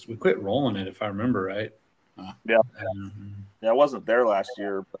 We quit rolling it, if I remember right. Yeah. I wasn't there last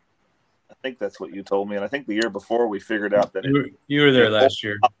year, but I think that's what you told me. And I think the year before we figured out that you were there last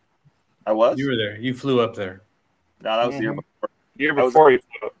year. I was? You were there. You flew up there. No, that was the year before. Year before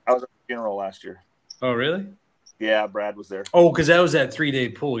I was at the funeral last year. Oh, really? Yeah, Brad was there. Oh, because that was that 3-day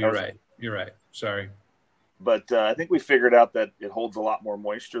pool. You're right. Sorry. But I think we figured out that it holds a lot more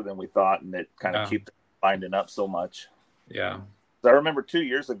moisture than we thought, and it kind of keeps binding up so much. Yeah. So I remember 2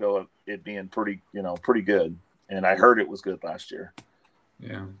 years ago of it being pretty good, and I heard it was good last year.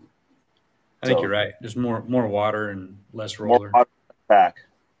 Yeah. I think you're right. There's more water and less roller. More water back.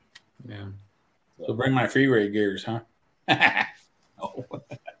 Yeah. So bring my freeway gears, huh? Oh.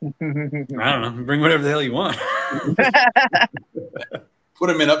 I don't know. Bring whatever the hell you want. Put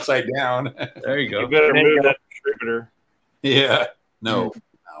them in upside down. There you go. You better move that distributor. Yeah. No,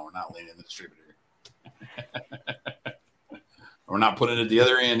 we're not leaning the distributor. We're not putting it at the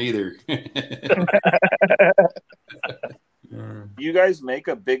other end either. You guys make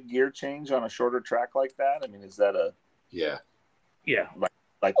a big gear change on a shorter track like that? I mean, is that a yeah?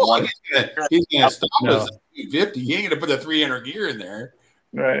 Like one? He's gonna stop us at 250. He ain't gonna put the 300 gear in there,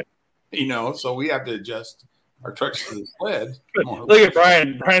 right? So we have to adjust our trucks to the sled. Look at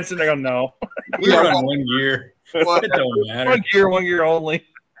Brian. Brian's sitting there going, "No, we run one gear. It don't matter. One gear only."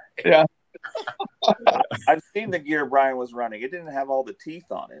 Yeah. I've seen the gear Brian was running. It didn't have all the teeth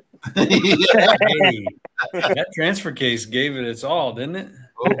on it. Hey, that transfer case gave it its all, didn't it?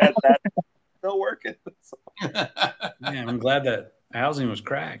 That's still working. Man, I'm glad that housing was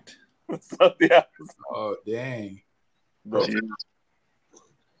cracked. So, yeah. Oh, dang.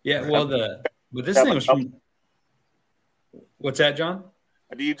 Yeah, well, but this thing was from. What's that, John?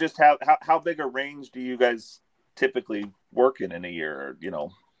 Do you just have how big a range do you guys typically work in a year? Or,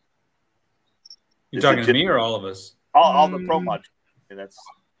 You're talking to me or all of us? All the pro mod.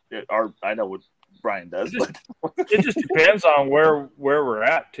 I know what Brian does, but it just depends on where we're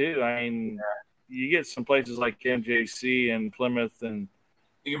at too. I mean, you get some places like MJC and Plymouth, and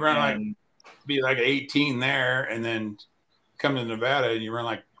you can run be like 18 there, and then come to Nevada and you run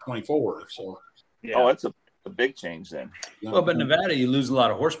like 24. So it's a big change then. Well, but Nevada, you lose a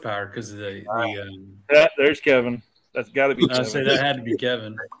lot of horsepower because of the there's Kevin. That's got to be. I say that had to be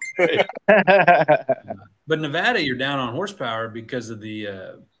Kevin. But Nevada, you're down on horsepower because of the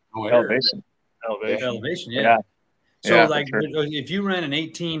elevation. Elevation, yeah. So, if you ran an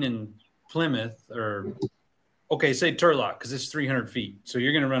 18 in Plymouth, or say Turlock, because it's 300 feet, so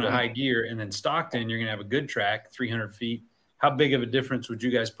you're going to run a high gear, and then Stockton, you're going to have a good track, 300 feet. How big of a difference would you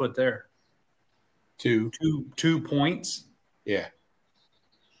guys put there? 2 points. Yeah,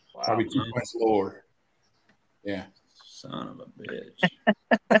 wow. Probably 2 points lower. Yeah. Son of a bitch.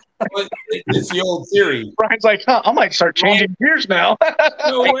 It's the old theory. Brian's like, I might start changing gears now.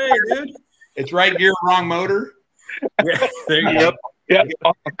 No way, dude. It's right gear, wrong motor. Yeah, there you go. Yep.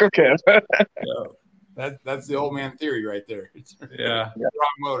 Okay. That's the old man theory right there. It's wrong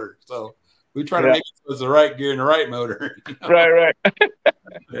motor. So we try to make it so it's the right gear and the right motor. Right.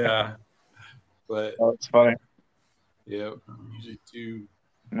 Yeah. But that's funny. Yeah, usually 2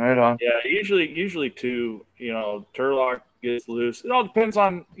 Right on. Yeah, usually two. Turlock gets loose. It all depends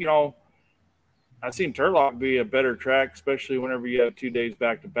on I've seen Turlock be a better track, especially whenever you have 2 days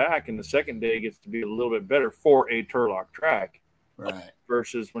back to back, and the second day gets to be a little bit better for a Turlock track, Right.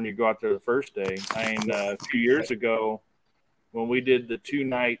 Versus when you go out there the first day. I mean, a few years ago, when we did the 2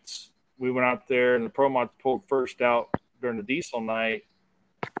 nights, we went out there and the Pro Mods pulled first out during the diesel night.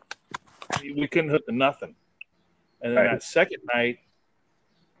 We couldn't hook to nothing, and then that second night,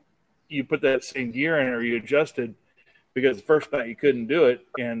 you put that same gear in or you adjusted. Because the first night you couldn't do it,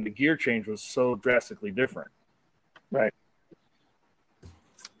 and the gear change was so drastically different. Right.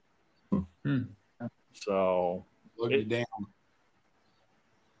 So Look you down.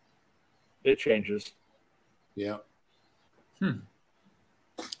 It changes. Yeah.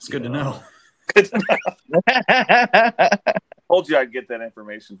 It's good to know. Told you I'd get that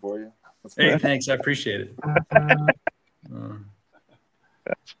information for you. Hey, thanks. I appreciate it.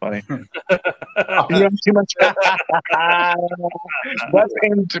 That's funny. You have too much. That's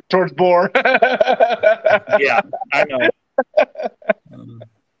aimed towards Boar. Yeah, I know.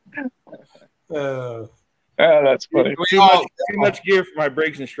 That's funny. Too much gear for my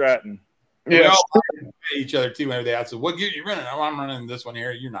Briggs and Stratton. We all at each other too. Whenever they ask, "What gear you running?" Oh, I'm running this one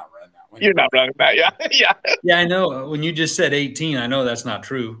here. You're not running that one. You're not running that. Yeah. Yeah, I know. When you just said 18, I know that's not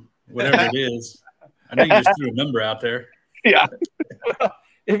true. Whatever it is, I know you just threw a number out there. Yeah.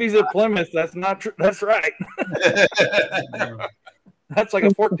 If he's at Plymouth, that's not true. That's right. That's like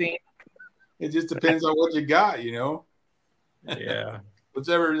a 14. It just depends on what you got, Yeah.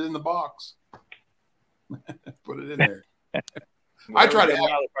 Whatever is in the box. Put it in there. I try to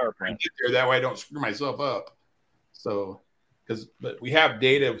get there that way I don't screw myself up. So, but we have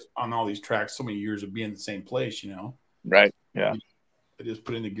data on all these tracks so many years of being in the same place, Right. Yeah. I just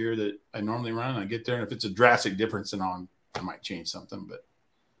put in the gear that I normally run. And I get there, and if it's a drastic difference, then I might change something. But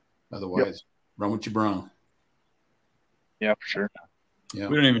otherwise, run what you brung. Yeah, for sure. Yeah.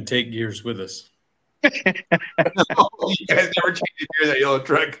 We don't even take gears with us. You guys never changed the gear that yellow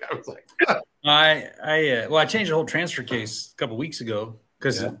truck. I was like, I changed the whole transfer case a couple weeks ago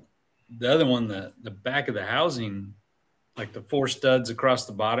because the other one, the back of the housing, like the 4 studs across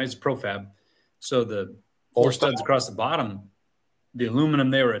the bottom, it's profab. So the 4 studs across the bottom, the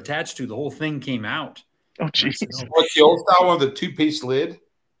aluminum they were attached to, the whole thing came out. Oh, jeez. What's the old style one? The 2-piece lid,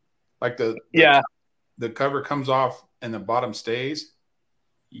 like the cover comes off and the bottom stays.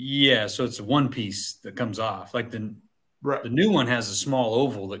 Yeah, so it's a 1-piece that comes off. Like the new one has a small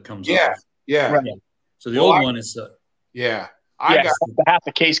oval that comes off. Yeah. Right. So the old one is half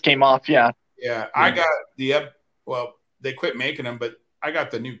the case came off. Yeah. Yeah. I got they quit making them, but I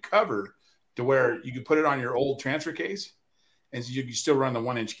got the new cover to where you could put it on your old transfer case, and so you can still run the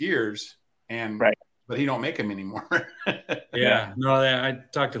 1-inch gears. But he don't make them anymore. Yeah. No, I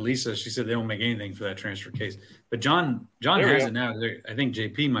talked to Lisa. She said they don't make anything for that transfer case. But John has it now. I think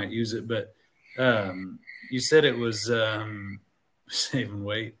JP might use it. But you said it was saving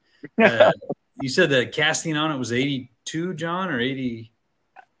weight. You said the casting on it was 82, John, or 80?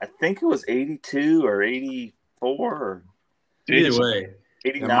 I think it was 82 or 84. Either way,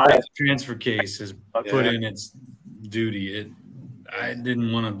 89. The transfer case has put in its duty. I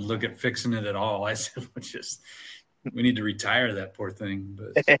didn't want to look at fixing it at all. I said, we need to retire that poor thing.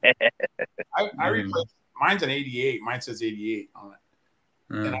 But I replaced mine's an 88. Mine says 88 on it.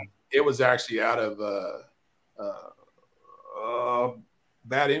 And it was actually out of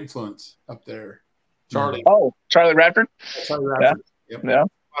Bad Influence up there. Charlie. Oh, Charlie Radford? Charlie Radford. Yeah. Yep. Yeah.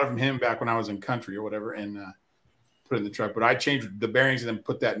 Bought it from him back when I was in country or whatever, and put it in the truck. But I changed the bearings and then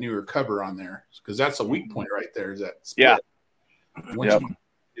put that newer cover on there because that's a weak point right there. Is that split? Yeah. Once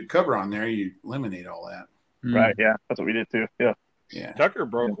you cover on there, you eliminate all that. Right. Yeah. That's what we did too. Yeah. Yeah. Tucker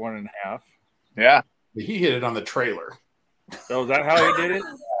broke 1.5. Yeah. But he hit it on the trailer. So is that how he did it?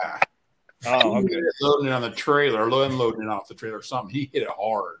 Yeah. Oh, okay. Loading it on the trailer, unloading it off the trailer or something. He hit it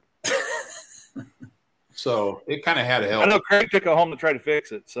hard. So it kind of had to help. I know Craig took it home to try to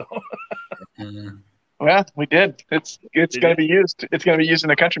fix it. So well, we did. It's going to be used. It's going to be used in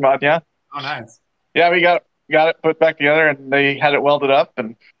the country mod. Yeah. Oh, nice. Yeah, we got it put back together, and they had it welded up,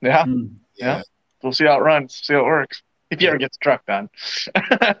 and yeah. We'll see how it runs. See how it works. If you ever get the truck done.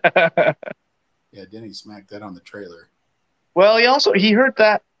 Yeah, Denny smacked that on the trailer. Well, he heard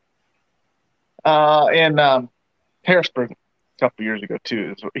that in Harrisburg a couple years ago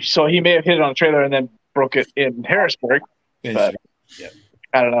too. So he may have hit it on the trailer and then broke it in Harrisburg. But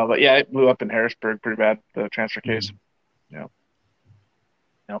I don't know. But yeah, it blew up in Harrisburg pretty bad, the transfer case. Yeah.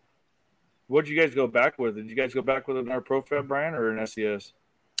 Yep. What did you guys go back with? Did you guys go back with an ProFab, Brian, or an SES?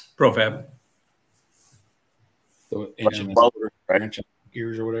 ProFab. So,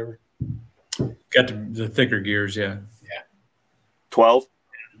 gears or whatever. Got the thicker gears, yeah. 12?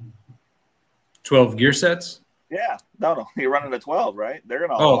 12 gear sets? Yeah. No. You're running a 12, right? They're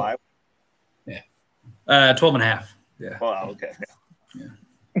going to Oh. all 5. Yeah. 12 and a half. Yeah. Well, okay.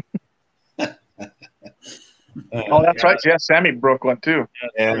 Oh, that's right. Yeah, Sammy broke one too.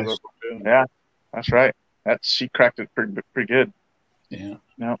 Yeah. That's right. She cracked it pretty good. Yeah.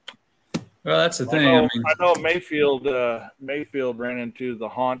 No. Well, that's the thing. I know Mayfield ran into the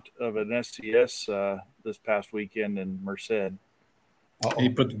haunt of an SCS this past weekend in Merced. He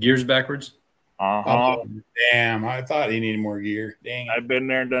put the gears backwards? Oh, damn. I thought he needed more gear. Dang it. I've been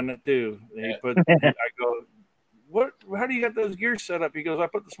there and done it too. I go, what? How do you get those gears set up? He goes, I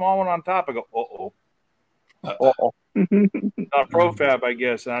put the small one on top. I go, uh-oh. Not ProFab, I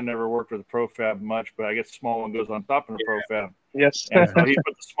guess. I never worked with a ProFab much, but I guess the small one goes on top of the ProFab. Yes. And so he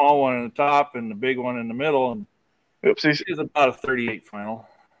put the small one in the top and the big one in the middle, and oopsies. It's about a 38 final.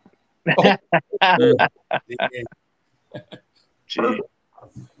 Gee.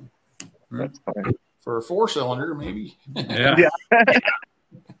 That's funny. For a 4-cylinder, maybe. Yeah.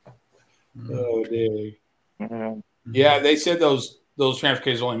 Oh, dang. Yeah, they said those transfer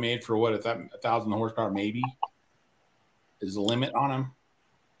cases only made for what, 1,000 horsepower, maybe, is the limit on them.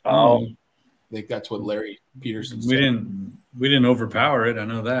 Oh, I think that's what Larry Peterson said. We didn't overpower it. I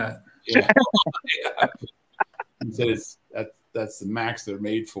know that. Yeah. He said that's the max they're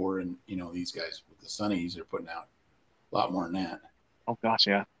made for, and these guys with the Sunnies are putting out a lot more than that. oh gosh,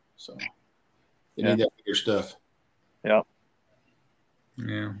 yeah. So they need that bigger stuff. Yep.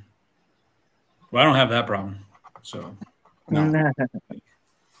 Yeah. Well, I don't have that problem. So no.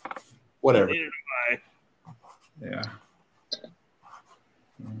 Whatever. Yeah.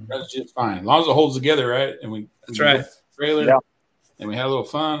 That's just fine. As long as it holds together, right? And that's right. Trailer, and we had a little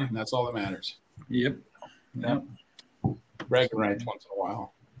fun, and that's all that matters. Yep. Bragging rights once in a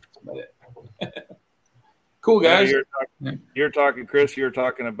while. That's about it. Cool, guys. You're talking, Chris. You're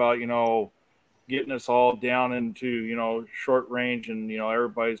talking about getting us all down into short range, and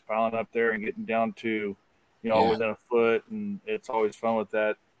everybody's piling up there and getting down to within a foot, and it's always fun with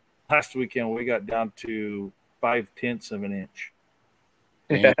that. Last weekend we got down to 0.5 of an inch.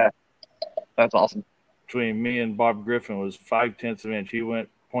 Yeah, that's awesome. Between me and Bob Griffin was 0.5 of an inch. He went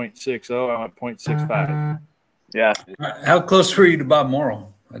 0.60. I went 0.65. Yeah. How close were you to Bob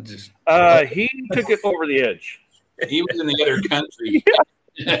Morrill? He took it over the edge. He was in the other country,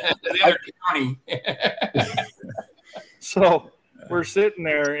 the other county. So we're sitting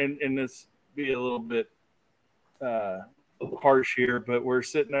there, and this be a little bit harsh here, but we're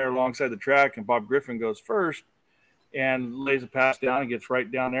sitting there alongside the track, and Bob Griffin goes first and lays a pass down and gets right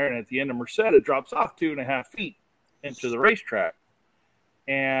down there. And at the end of Merced, it drops off 2.5 feet into the racetrack.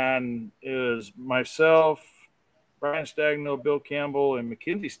 And it was myself, Brian Stagno, Bill Campbell, and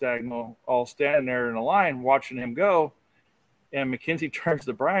Mackenzie Stagno all standing there in a line watching him go. And Mackenzie turns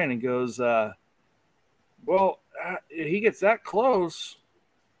to Brian and goes, he gets that close.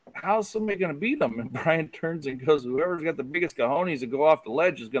 How's somebody going to beat him? And Brian turns and goes, whoever's got the biggest cojones to go off the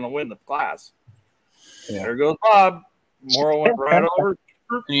ledge is going to win the class. Yeah. There goes Bob. Morrill went right over.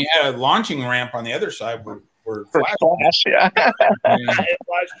 And you had a launching ramp on the other side where Flash, Flash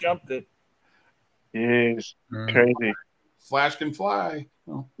jumped it. Jeez, crazy. Flash can fly.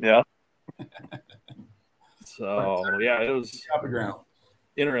 Oh. Yeah. So, yeah, it was off the ground.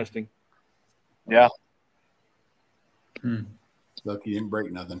 Interesting. Yeah. Lucky you didn't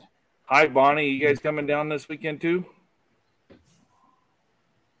break nothing. Hi, Bonnie. You guys coming down this weekend too?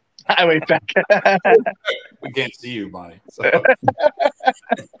 I wait back. We can't see you, Bonnie. So.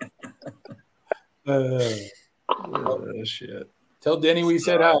 Shit. Tell Denny we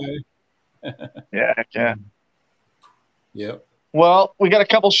said hi. Yeah, heck yeah. Yep. Well, we got a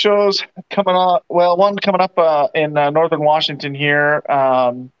couple shows coming up. Well, one coming up in northern Washington here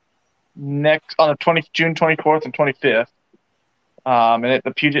next on the June 24th and 25th. And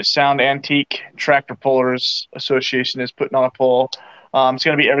the Puget Sound Antique Tractor Pullers Association is putting on a pull. It's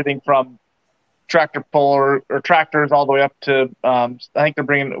going to be everything from tractor puller or tractors all the way up to I think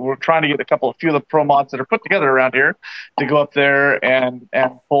we're trying to get a few of the pro mods that are put together around here to go up there and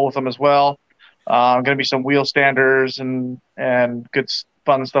pull with them as well. Going to be some wheel standers and good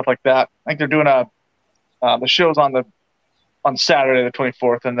fun stuff like that. I think they're doing the show's on Saturday the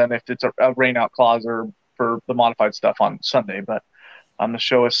 24th, and then if it's a rain out clause or for the modified stuff on Sunday, but the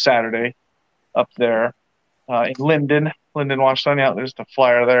show is Saturday up there in Linden, Washington. Yeah, there's the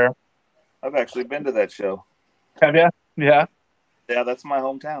flyer there. I've actually been to that show. Have you? Yeah. Yeah, that's my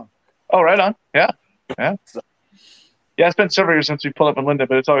hometown. Oh, right on. Yeah. Yeah. Yeah, it's been several years since we pulled up in Linden,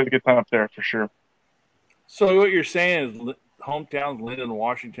 but it's always a good time up there for sure. So what you're saying is hometown's Linden,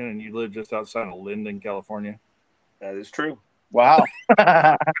 Washington, and you live just outside of Linden, California. That is true. Wow.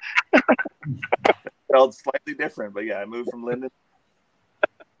 Felt slightly different, but yeah, I moved from Linden.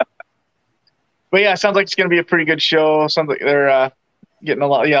 But yeah, it sounds like it's going to be a pretty good show. Sounds like they're getting a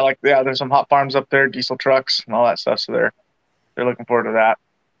lot. Yeah, there's some hot farms up there, diesel trucks and all that stuff. So they're looking forward to that.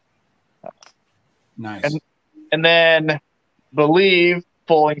 Nice. And then believe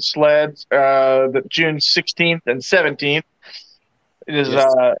pulling sleds the June 16th and 17th. It is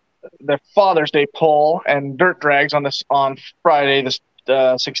the Father's Day pull and dirt drags on Friday the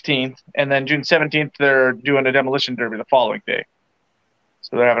 16th, and then June 17th they're doing a demolition derby the following day.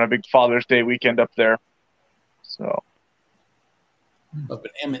 So they're having a big Father's Day weekend up there. So up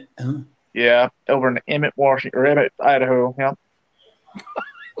in Emmett, huh? Yeah, over in Emmett, Washington, or Emmett, Idaho. Yeah.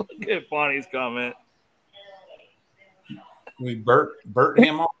 Look at Bonnie's comment. We Bert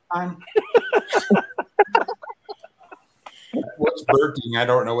him all the time. What's Berting? I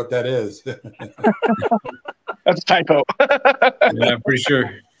don't know what that is. That's a typo. Yeah, I'm pretty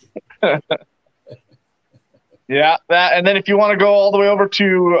sure. Yeah, that. And then if you want to go all the way over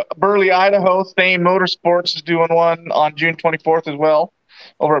to Burley, Idaho, Thane Motorsports is doing one on June 24th as well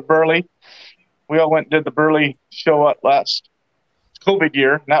over at Burley. We all went and did the Burley show up last COVID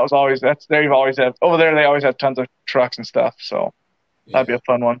year, and that was always they always have over there. They always have tons of trucks and stuff, so that'd be a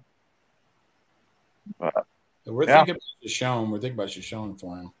fun one. But, we're thinking about Shoshone. We're thinking about Shoshone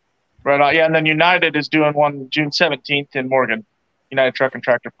for him. Right on, yeah. And then United is doing one June 17th in Morgan. United Truck and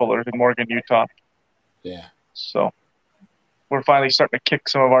Tractor Pullers in Morgan, Utah. Yeah. So we're finally starting to kick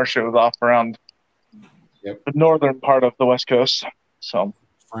some of our shows off around the northern part of the West Coast. So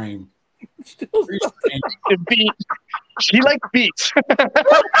frame. Beat. He likes beats.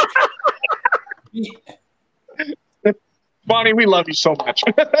 Bonnie, we love you so much.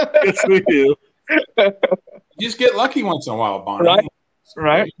 Yes, we do. You just get lucky once in a while, Bonnie.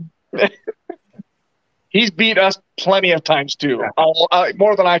 Right. He's beat us plenty of times too,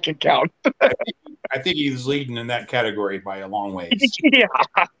 more than I can count. I think he's leading in that category by a long ways. Yeah.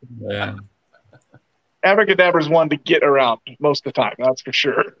 Abracadabra's one to get around most of the time, that's for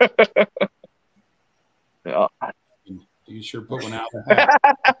sure. Yeah. You sure put one out.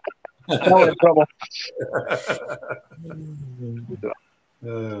 Now we're in trouble.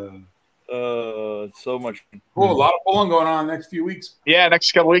 So much. Cool. A lot of pulling going on the next few weeks. Yeah,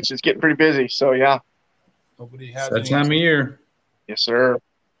 next couple of weeks it's getting pretty busy. So yeah. Nobody has that time of year. Yes, sir.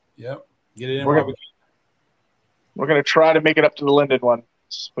 Yep. Get it in. We're gonna try to make it up to the Linden one.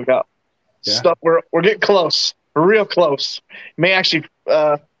 We got stuff. We're getting close. We're real close. May actually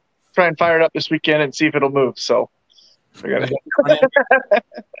try and fire it up this weekend and see if it'll move. So we gotta.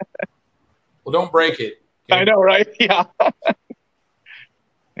 Well, don't break it. Okay? I know, right? Yeah.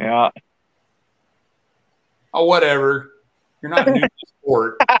 Yeah. Oh, whatever. You're not new to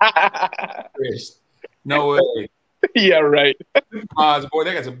sport. Chris. No way. Yeah, right. Supermods, boy,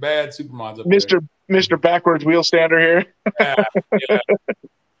 they got some bad supermods up Mr. Backwards wheel stander here.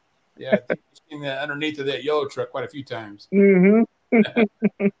 Yeah, I think you've seen the underneath of that yellow truck quite a few times. Mm-hmm.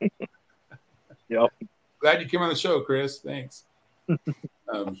 Yep. Glad you came on the show, Chris. Thanks.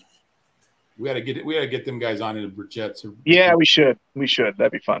 We got to get them guys on into Burchett's. Yeah, we should.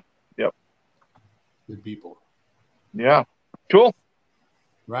 That'd be fun. Yep. Good people. Yeah. Cool.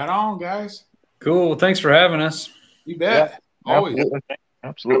 Right on, guys. Cool. Well, thanks for having us. You bet. Yeah, always.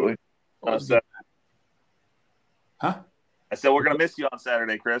 Absolutely. Huh? I said we're gonna miss you on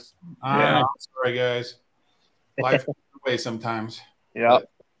Saturday, Chris. I'm sorry, guys. Life gets away sometimes. Yeah.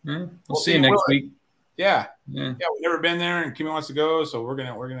 We'll see you next week. Yeah. We've never been there, and Kimmy wants to go, so we're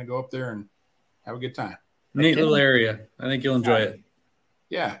gonna go up there and have a good time. Neat little area. I think you'll enjoy it.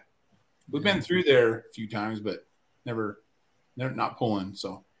 Yeah. We've been through there a few times, but never not pulling.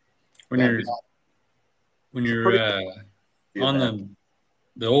 So when you're on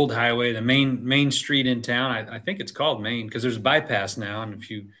the old highway, the main street in town, I think it's called Main because there's a bypass now. And if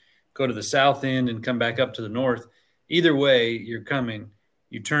you go to the south end and come back up to the north, either way you're coming,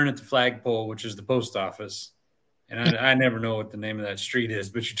 you turn at the flagpole, which is the post office. And I never know what the name of that street is,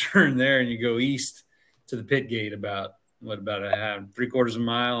 but you turn there and you go east to the pit gate about a 3/4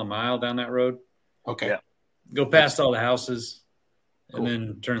 mile, a mile down that road. Okay. Yeah. Go past all the houses and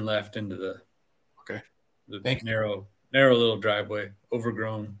then turn left into the narrow little driveway,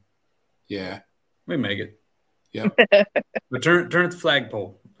 overgrown. Yeah. We make it. Yeah. But turn at the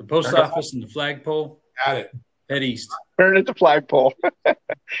flagpole. The post office and the flagpole. Got it. Head east. Turn at the flagpole.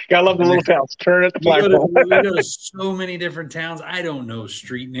 Gotta love the little towns. Turn at the flagpole. We go to so many different towns. I don't know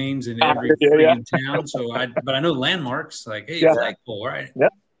street names in every freaking town. But I know landmarks like, hey, flagpole, right? Yeah.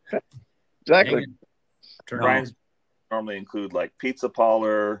 Exactly. Brian's normally include like pizza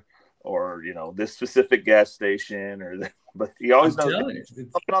parlor or this specific gas station but he always knows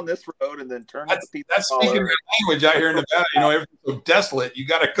something on this road and then turn to the pizza parlor. Speaking of language out here in Nevada, everything's so desolate. You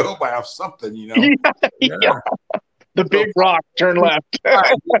got to go by off something, Yeah. The big rock, turn left.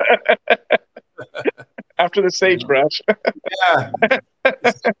 After the sagebrush. Yeah.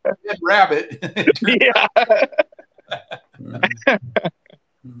 Rabbit. Yeah.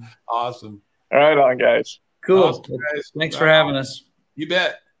 Awesome. All right on, guys. Cool. Awesome, guys. Thanks for having us. You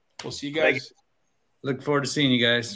bet. We'll see you guys. Look forward to seeing you guys.